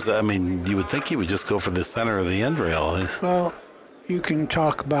saying, that was, I mean, you would think he would just go for the center of the end rail. Well, you can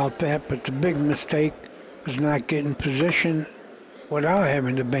talk about that, but the big mistake was not getting position without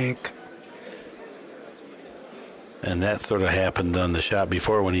having to bank. And that sort of happened on the shot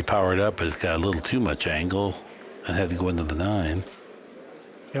before when he powered up. It's got a little too much angle and had to go into the 9.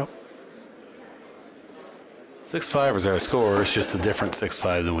 Yep. 6-5 is our score. It's just a different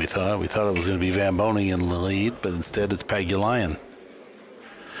 6-5 than we thought. We thought it was going to be Van Boening in the lead, but instead it's Pagulayyan.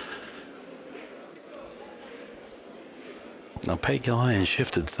 Now Pagulayyan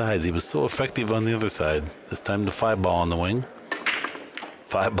shifted sides. He was so effective on the other side. This time the 5 ball on the wing.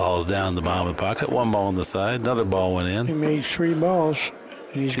 5 balls down the bottom of the pocket. 1 ball on the side. Another ball went in. He made 3 balls.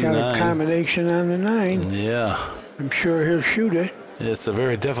 He's got 2-9. a combination on the 9. Yeah. I'm sure he'll shoot it. It's a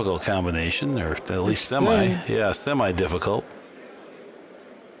very difficult combination, or at least semi-difficult.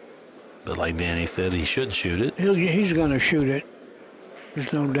 But like Danny said, he should shoot it. He's going to shoot it.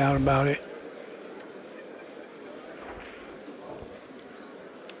 There's no doubt about it.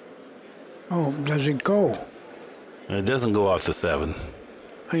 Oh, does it go? It doesn't go off the 7.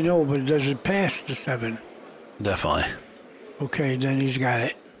 I know, but does it pass the 7? Definitely. Okay, then he's got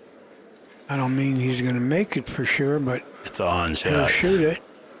it. I don't mean he's going to make it for sure, but it's a on shot. He'll shoot it.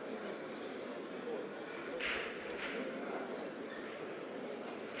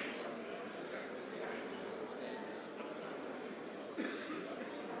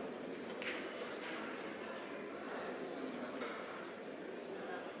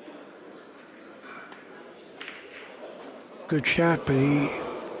 Good shot, but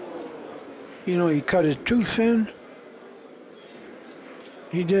he cut it too thin.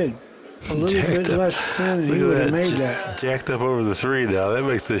 He did. A little bit less thin, he would have made that. Jacked up over the 3 now. That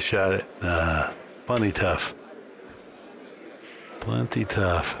makes this shot plenty tough. Plenty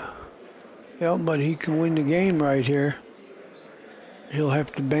tough. Yeah, but he can win the game right here. He'll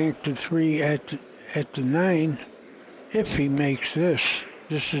have to bank the 3 at the 9 if he makes this.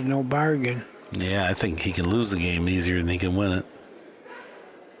 This is no bargain. Yeah, I think he can lose the game easier than he can win it.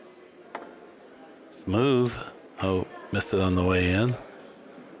 Smooth. Oh, missed it on the way in.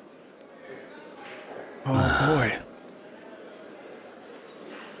 Oh, boy.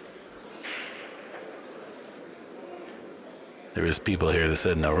 There was people here that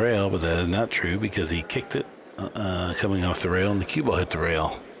said no rail, but that is not true because he kicked it coming off the rail and the cue ball hit the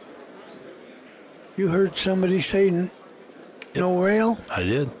rail. You heard somebody say no rail? I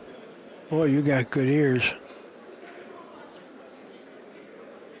did. Boy, you got good ears.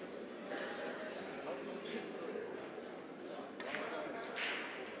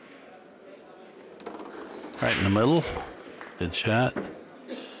 Right in the middle. Good shot.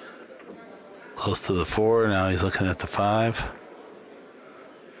 Close to the 4. Now he's looking at the 5.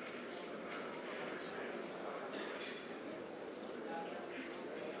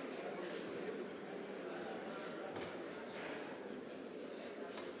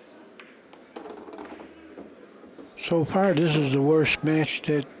 So far, this is the worst match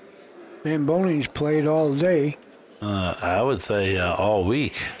that Van Boning's played all day. I would say all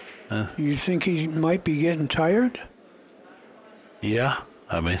week. You think he might be getting tired? Yeah.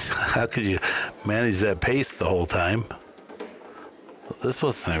 I mean, how could you manage that pace the whole time? This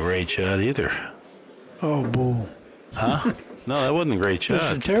wasn't a great shot either. Oh, boo. Huh? No, that wasn't a great shot.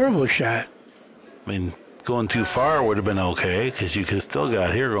 That's a terrible shot. I mean, going too far would have been okay because you could have still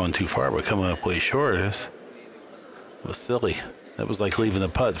got here going too far, but coming up way short it was silly. That was like leaving the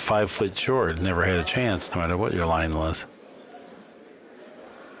putt 5 foot short. Never had a chance, no matter what your line was.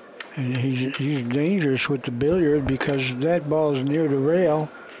 And he's dangerous with the billiard because that ball is near the rail,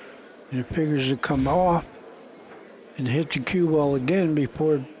 and it figures to come off and hit the cue ball again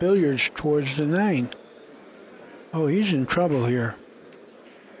before it billiards towards the 9. Oh, he's in trouble here.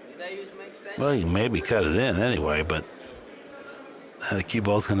 Did I use my extension? Well, you maybe cut it in anyway, but the cue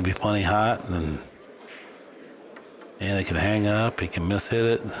ball's going to be plenty hot, and it can hang up, he can mishit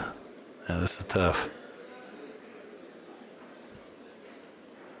it. Yeah, this is tough.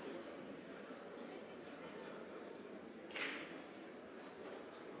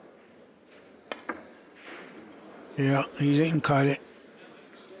 Yeah, he didn't cut it.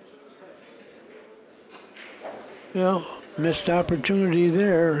 Yeah, missed opportunity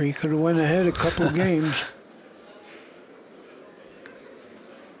there. He could have went ahead a couple of games.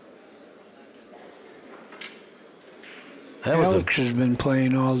 Alex has been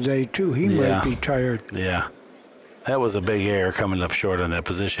playing all day, too. He might be tired. Yeah. That was a big error coming up short on that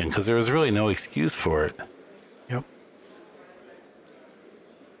position because there was really no excuse for it. Yep.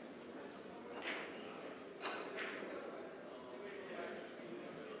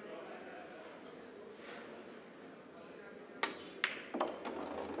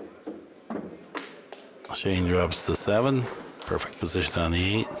 Shane drops to 7. Perfect position on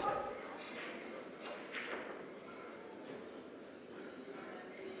the 8.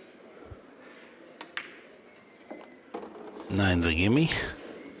 Nine's a gimme.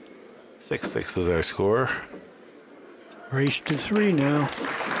 6-6 is our score. Race to 3 now. Van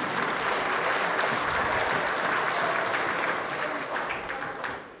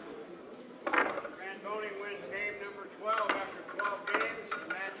Boening wins game number 12 after 12 games. The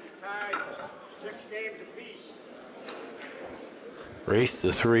match is tied 6 games apiece. Race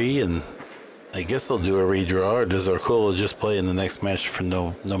to 3, and I guess they'll do a redraw, or does Arcola just play in the next match for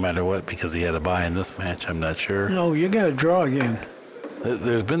no matter what because he had a bye in this match? I'm not sure. No, you got to draw again.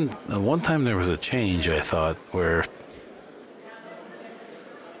 There's been one time there was a change, I thought, where.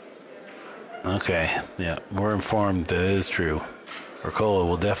 Okay, yeah, we're informed that it is true. Arcola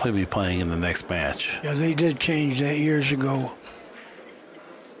will definitely be playing in the next match. Yeah, they did change that years ago.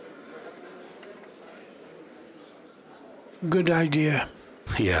 Good idea.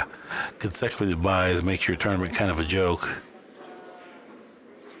 Yeah, consecutive buys makes your tournament kind of a joke.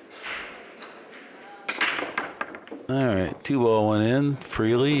 All right, 2 ball went in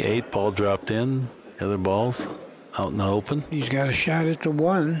freely, 8 ball dropped in. The other balls out in the open. He's got a shot at the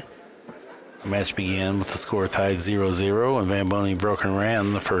 1. The match began with the score tied 0-0, and Van Boening broke and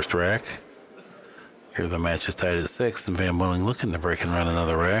ran the first rack. Here the match is tied at 6, and Van Boening looking to break and run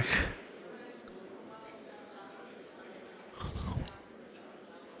another rack.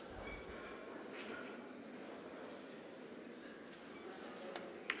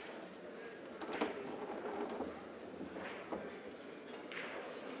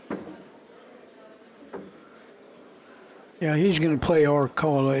 Yeah, he's going to play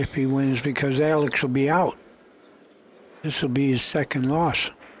Arcola if he wins because Alex will be out. This will be his second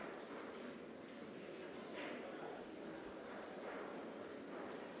loss.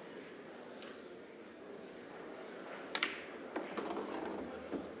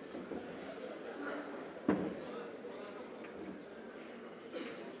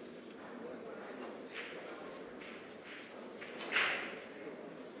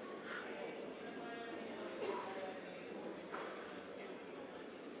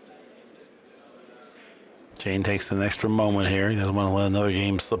 Shane takes an extra moment here. He doesn't want to let another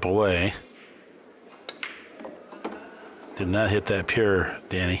game slip away. Did not hit that pure,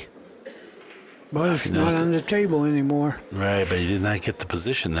 Danny. Well, it's not on the table anymore. Right, but he did not get the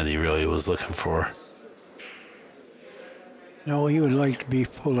position that he really was looking for. No, he would like to be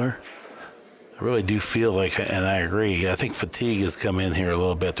fuller. I really do feel like, and I agree, I think fatigue has come in here a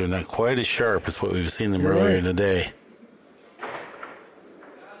little bit. They're not quite as sharp as what we've seen them earlier in the day.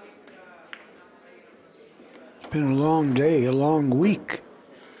 Been a long day, a long week.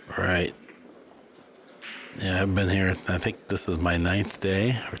 Right. Yeah, I've been here. I think this is my 9th day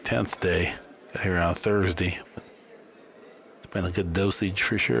or 10th day. Got here on Thursday. It's been a good dosage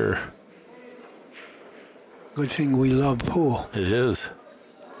for sure. Good thing we love pool. It is.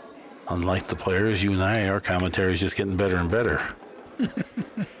 Unlike the players, you and I, our commentary is just getting better and better.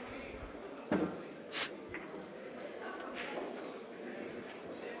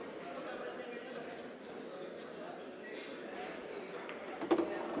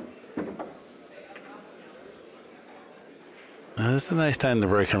 This is a nice time to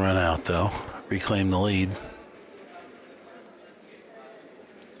break and run out, though. Reclaim the lead.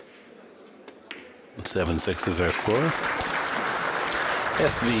 7-6 is our score.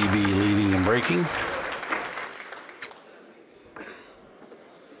 SVB leading and breaking. And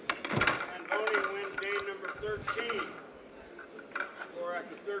Boening wins game number 13. Score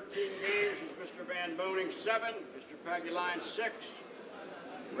after 13 games is Mr. Van Boening 7, Mr. Pagulayan 6.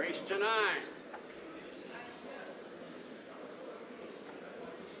 Race to 9.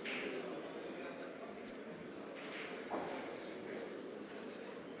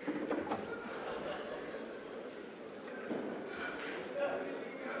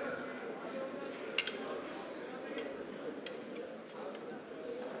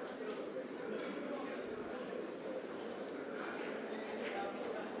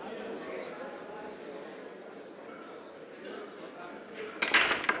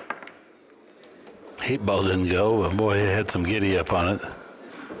 Eight ball didn't go, but boy, it had some giddy up on it.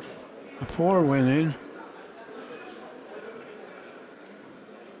 The 4 went in.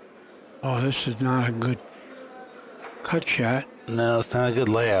 Oh, this is not a good cut shot. No, it's not a good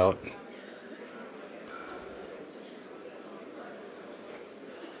layout.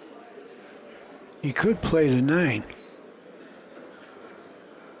 He could play the 9.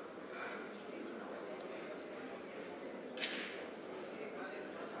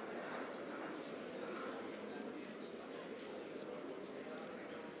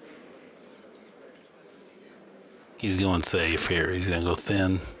 He's going safe here. He's going to go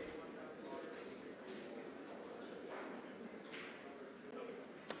thin.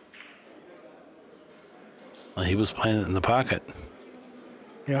 Well, he was playing it in the pocket.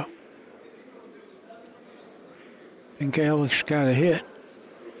 Yeah. I think Alex got a hit.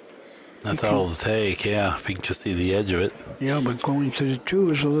 That's all it'll take, yeah. If you can just see the edge of it. Yeah, but going to the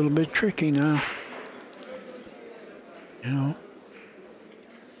 2 is a little bit tricky now. You know.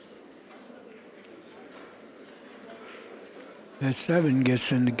 That 7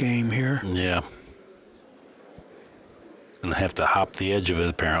 gets in the game here. Yeah. Gonna have to hop the edge of it,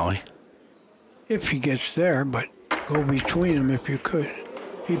 apparently. If he gets there, but go between them if you could.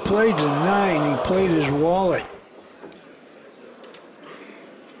 He played the 9. He played his wallet.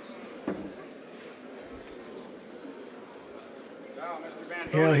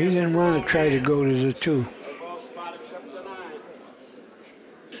 Yeah, he didn't want to try to go to the 2.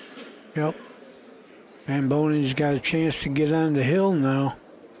 Yep. Van Bonen's got a chance to get on the hill now.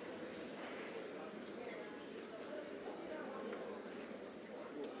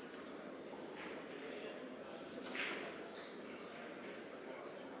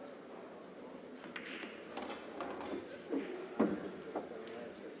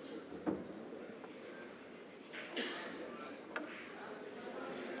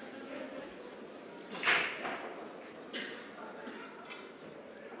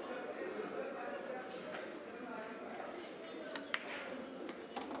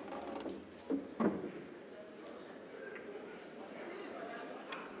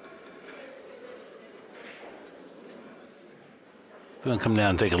 Gonna come down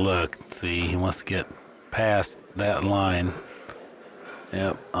and take a look. See, he wants to get past that line.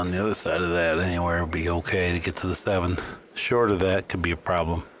 Yep, on the other side of that, anywhere would be okay to get to the 7. Short of that could be a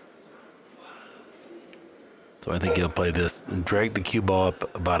problem. So I think he'll play this and drag the cue ball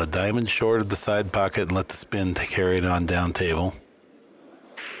up about a diamond short of the side pocket and let the spin to carry it on down table.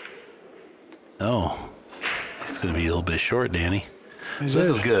 Oh, it's going to be a little bit short, Danny. This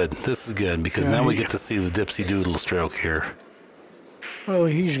is good. This is good because now we get to see the dipsy doodle stroke here. Well,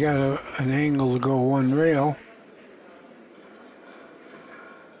 he's got an angle to go one rail.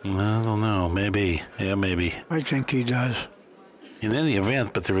 I don't know. Maybe. Yeah, maybe. I think he does. In any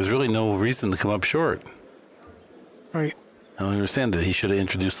event, but there was really no reason to come up short. Right. I don't understand that he should have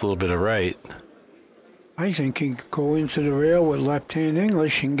introduced a little bit of right. I think he could go into the rail with left-hand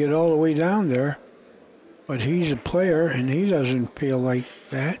English and get all the way down there. But he's a player, and he doesn't feel like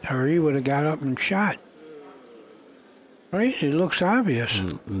that, or he would have got up and shot. Right? It looks obvious.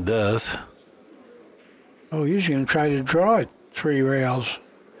 It does. Oh, he's going to try to draw it 3 rails.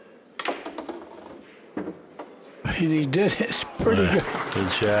 And he did it. Pretty good.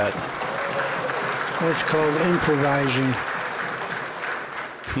 Good shot. That's called improvising.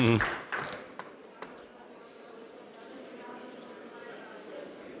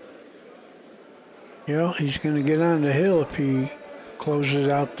 Yeah, he's going to get on the hill if he closes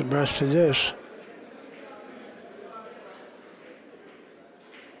out the rest of this.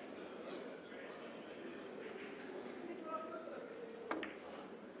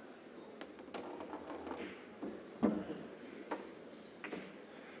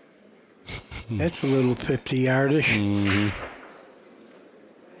 That's a little 50-yardish. Mm-hmm.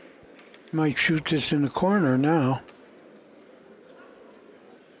 Might shoot this in the corner now.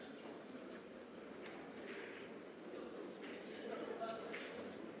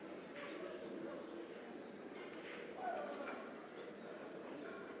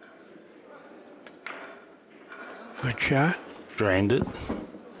 Good shot. Drained it.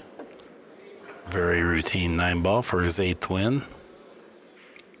 Very routine 9-ball for his 8th win.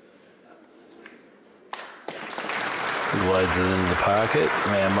 Glides it into the pocket.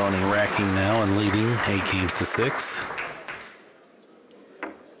 Van Boening racking now and leading 8-6.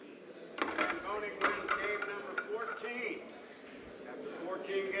 Van Boening wins game number 14. After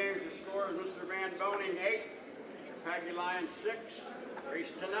 14 games, the score is Mr. Van Boening 8, Mr. Pagulayan 6,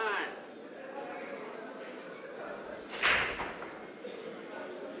 race to 9.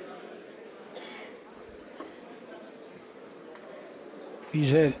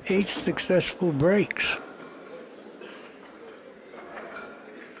 He's had 8 successful breaks.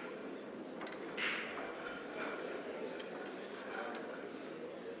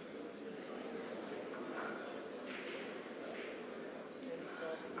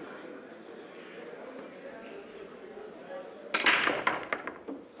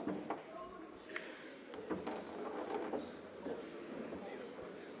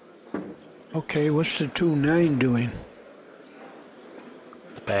 Okay, what's the 2-9 doing?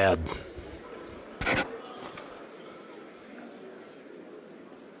 It's bad.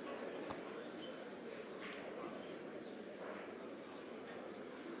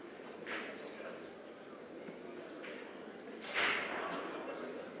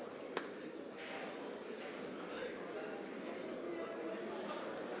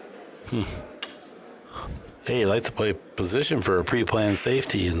 Hey, you like to play position for a pre-planned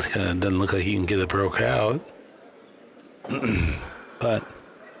safety, and it kind of doesn't look like you can get it broke out. But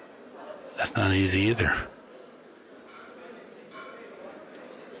that's not easy either.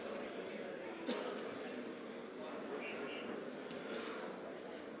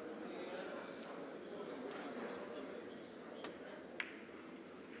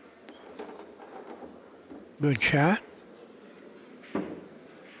 Good shot.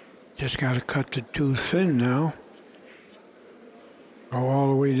 Just got to cut the 2 thin now. Go all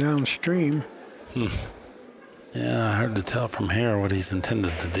the way downstream. Yeah, hard to tell from here what he's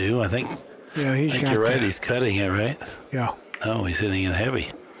intended to do. I think Yeah, he's got you're right. that. He's cutting it, right? Yeah. Oh, he's hitting it heavy.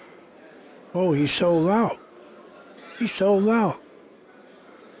 Oh, he sold out. He sold out.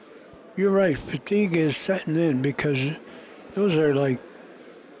 You're right. Fatigue is setting in because those are like...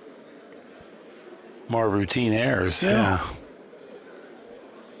 More routine errors. Yeah. Yeah.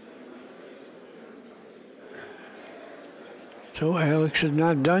 So Alex is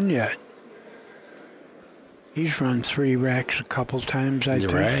not done yet. He's run 3 racks a couple times, I You're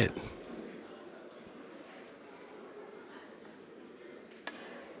think. right.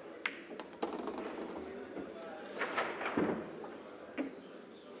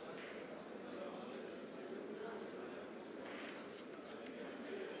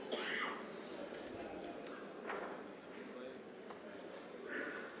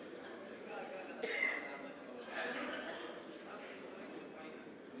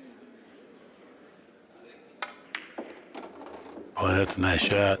 Boy, that's a nice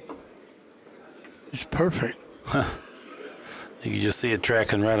shot. It's perfect. You can just see it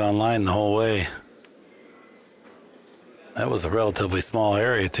tracking right on line the whole way. That was a relatively small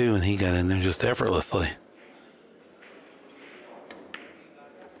area, too, and he got in there just effortlessly.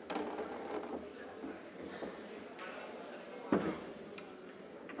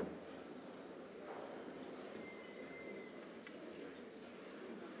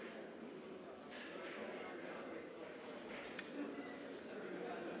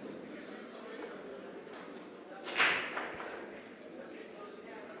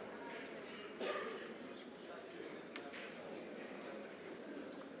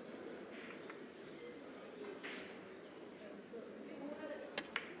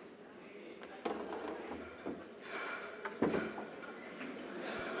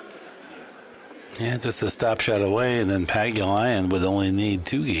 Yeah, just a stop shot away, and then Pagulayan would only need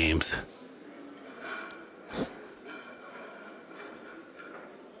 2 games.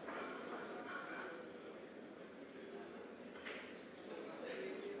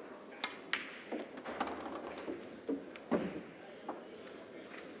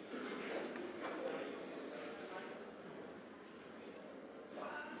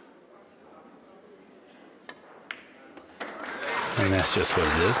 And that's just what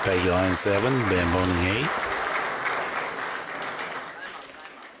it is. Pagulayan 7, Van Boening 8.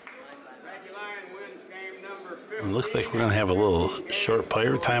 Pagulayan wins game number 15. It looks like we're going to have a little short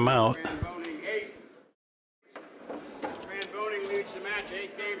player timeout. Van Boening 8. Van Boening leads the match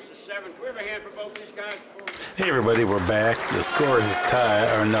 8 games to 7. Can we have a hand for both these guys? Hey everybody, we're back. The score is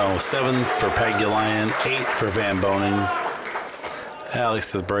tied, or no, 7 for Pagulayan, 8 for Van Boening.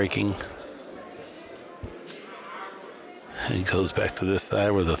 Alex is breaking. He goes back to this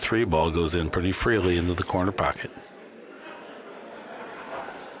side where the 3 ball goes in pretty freely into the corner pocket.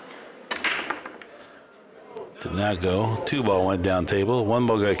 Did not go. 2 ball went down table. 1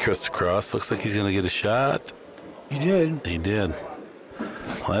 ball got crissed across. Looks like he's going to get a shot. He did. He did.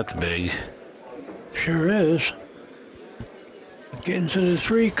 Well, that's big. Sure is. Getting to the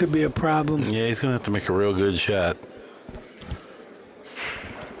 3 could be a problem. Yeah, he's going to have to make a real good shot.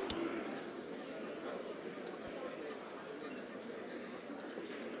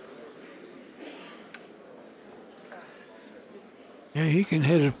 Yeah, he can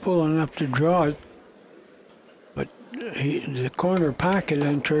hit it full enough to draw it, but the corner pocket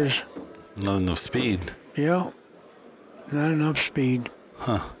enters. Not enough speed. Yeah, not enough speed.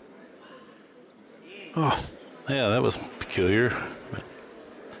 Huh. Oh, Yeah, that was peculiar.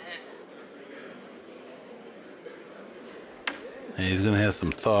 And he's going to have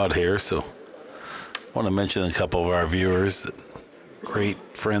some thought here, so I want to mention a couple of our viewers, great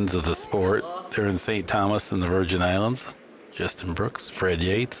friends of the sport. They're in St. Thomas in the Virgin Islands. Justin Brooks, Fred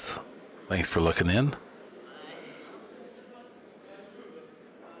Yates, thanks for looking in.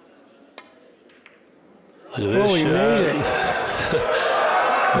 Look at this oh, he shot. made it.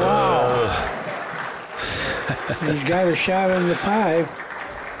 Wow. He's got a shot in the pipe.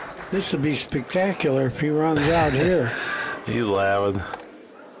 This will be spectacular if he runs out here. He's laughing.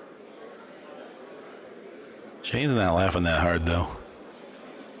 Shane's not laughing that hard, though.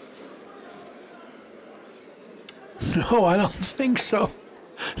 No, I don't think so.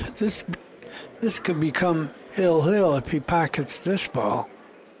 This could become hill if he pockets this ball.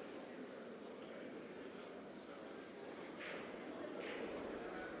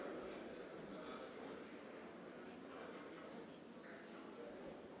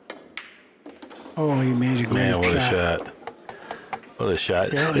 Oh, he made a great Man, what shot. a shot. What a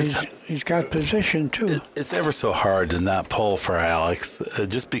shot. Yeah, he's got position, too. It's ever so hard to not pull for Alex,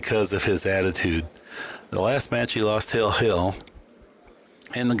 just because of his attitude. The last match he lost Hill,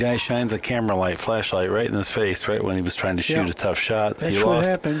 and the guy shines a flashlight right in his face right when he was trying to shoot a tough shot. That's he what lost.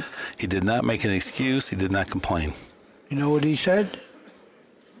 happened. He did not make an excuse. He did not complain. You know what he said?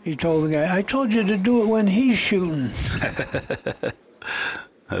 He told the guy, I told you to do it when he's shooting.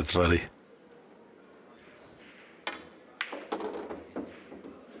 That's funny.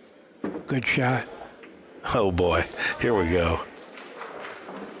 Good shot. Oh, boy. Here we go.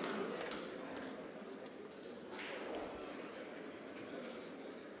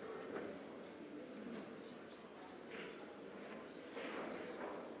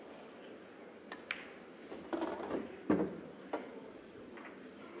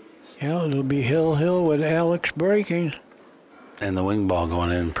 Yeah, it'll be hill with Alex breaking. And the wing ball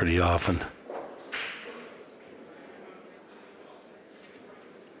going in pretty often.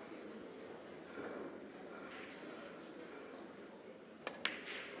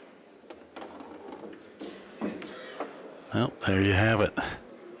 Well, there you have it.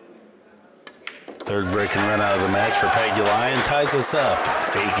 Third breaking run out of the match for Pagulayan ties us up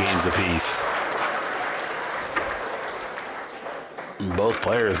 8 games apiece. Both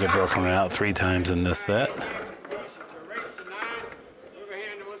players have broken it out 3 times in this set. It's a race to 9. Give a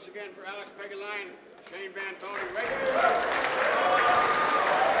hand once again for Alex Pagulayan, Shane Van Boening.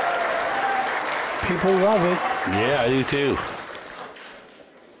 People love it. Yeah, I do too.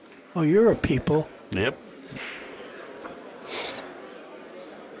 Oh, you're a people. Yep.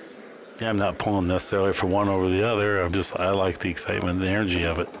 Yeah, I'm not pulling necessarily for one over the other. I like the excitement and the energy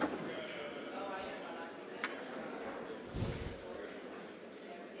of it.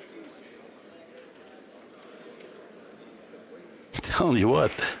 Telling you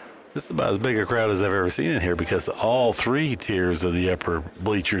what, this is about as big a crowd as I've ever seen in here because all 3 tiers of the upper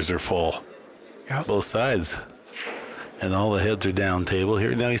bleachers are full. Yep. Both sides. And all the heads are down table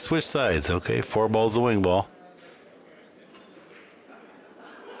here. Now he switched sides. Okay, 4 balls the wing ball.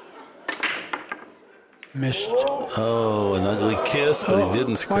 Missed. Oh, an ugly kiss, but he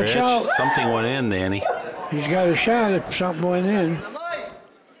didn't scratch. Watch out. Something went in, Danny. He's got a shot if something went in.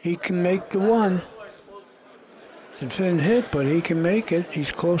 He can make the 1. It's a thin hit, but he can make it.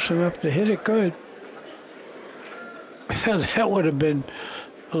 He's close enough to hit it good. That would have been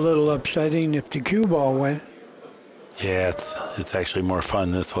a little upsetting if the cue ball went. Yeah, it's actually more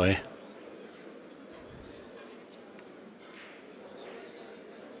fun this way.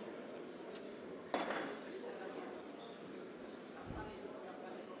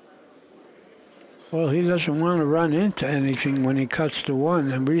 Well, he doesn't want to run into anything when he cuts the 1.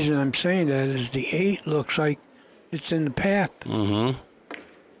 The reason I'm saying that is the 8 looks like it's in the path. Mm-hmm.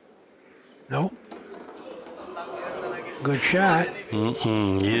 Nope. Good shot.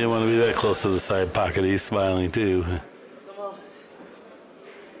 Mm-mm. You didn't want to be that close to the side pocket. He's smiling too. Come on.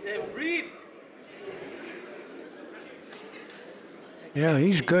 Yeah, breathe. Yeah,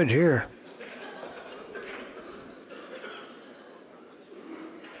 he's good here.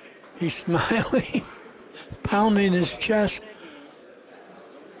 He's smiling, pounding his chest.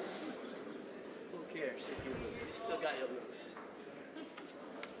 Who cares if you lose? You still got your lose.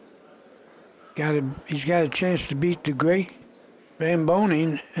 He's got a chance to beat the great Van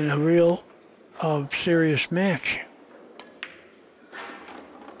Boening in a real serious match.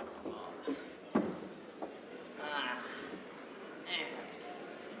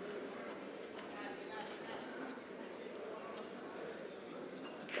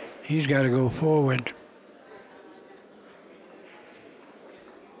 He's got to go forward.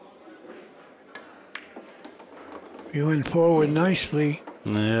 You went forward nicely.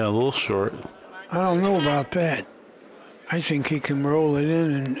 Yeah, a little short. I don't know about that. I think he can roll it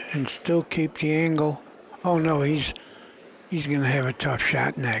in and still keep the angle. Oh no, he's going to have a tough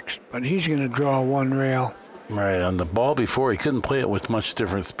shot next, but he's going to draw 1 rail. Right, on the ball before, he couldn't play it with much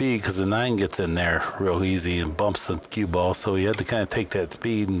different speed because the 9 gets in there real easy and bumps the cue ball, so he had to kind of take that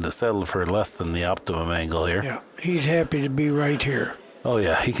speed and to settle for less than the optimum angle here. Yeah, he's happy to be right here. Oh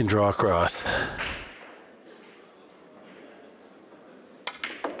yeah, he can draw across.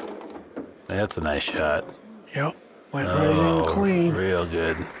 That's a nice shot. Yep, went right in clean. Real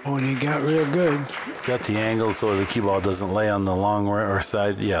good. Oh, and he got real good. Got the angle so the cue ball doesn't lay on the long rail or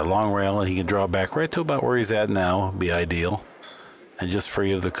side. Yeah, long rail, and he can draw back right to about where he's at now. Would be ideal, and just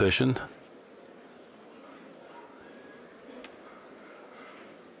free of the cushion.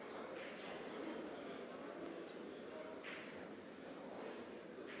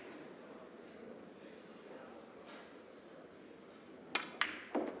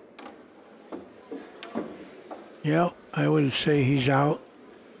 Yep, I would say he's out.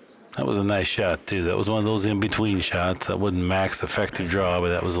 That was a nice shot, too. That was one of those in-between shots. That wasn't max effective draw, but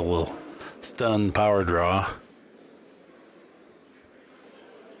that was a little stun power draw.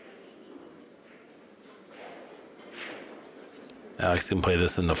 Alex can play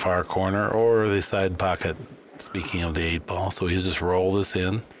this in the far corner or the side pocket, speaking of the 8 ball. So he'll just roll this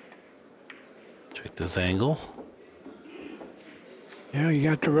in. Check this angle. Yeah, you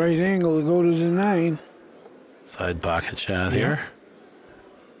got the right angle to go to the 9. Side pocket shot here.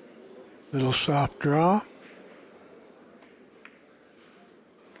 Little soft draw.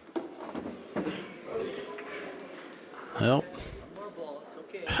 Well, More ball, it's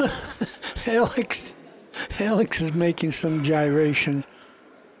okay. Alex is making some gyration.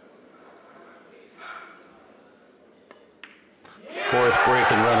 4th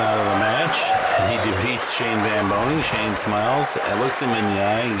break and run out of the match. And he defeats Shane Van Boening. Shane smiles and looks him in the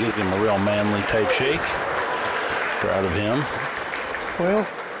eye and gives him a real manly type shake. Proud of him. Well,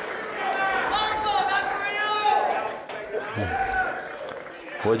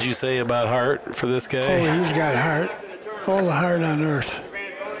 What'd you say about heart for this guy? oh, he's got heart. All the heart on earth.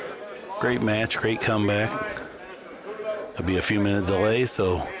 Great match, great comeback. There'll be a few minute delay,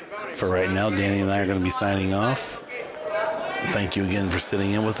 so for right now, Danny and I are going to be signing off. Thank you again for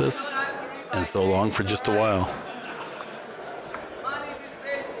sitting in with us, and so long for just a while.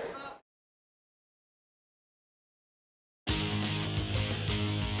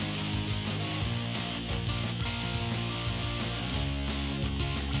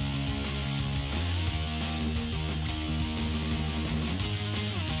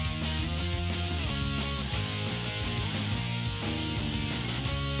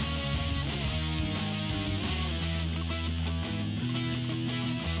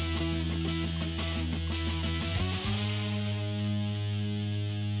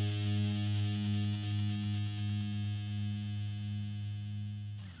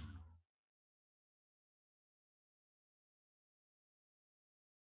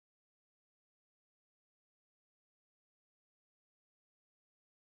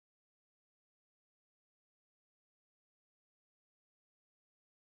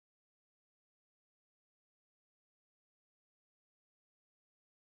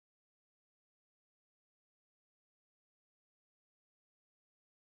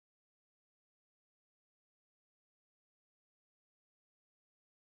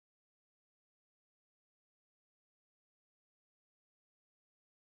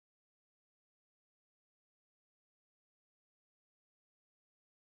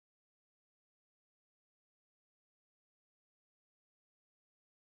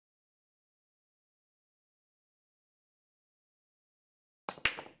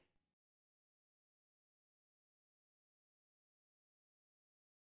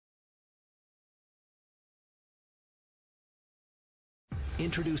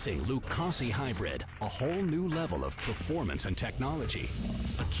 Introducing Lucasi Hybrid, a whole new level of performance and technology.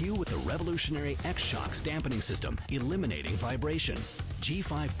 A cue with the revolutionary X-Shocks dampening system, eliminating vibration.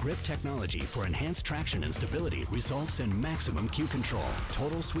 G5 grip technology for enhanced traction and stability results in maximum cue control.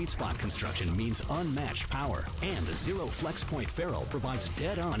 Total sweet spot construction means unmatched power. And the Zero Flex Point ferrule provides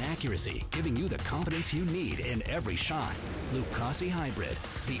dead-on accuracy, giving you the confidence you need in every shot. Lucasi Hybrid,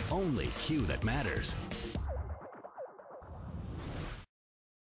 the only cue that matters.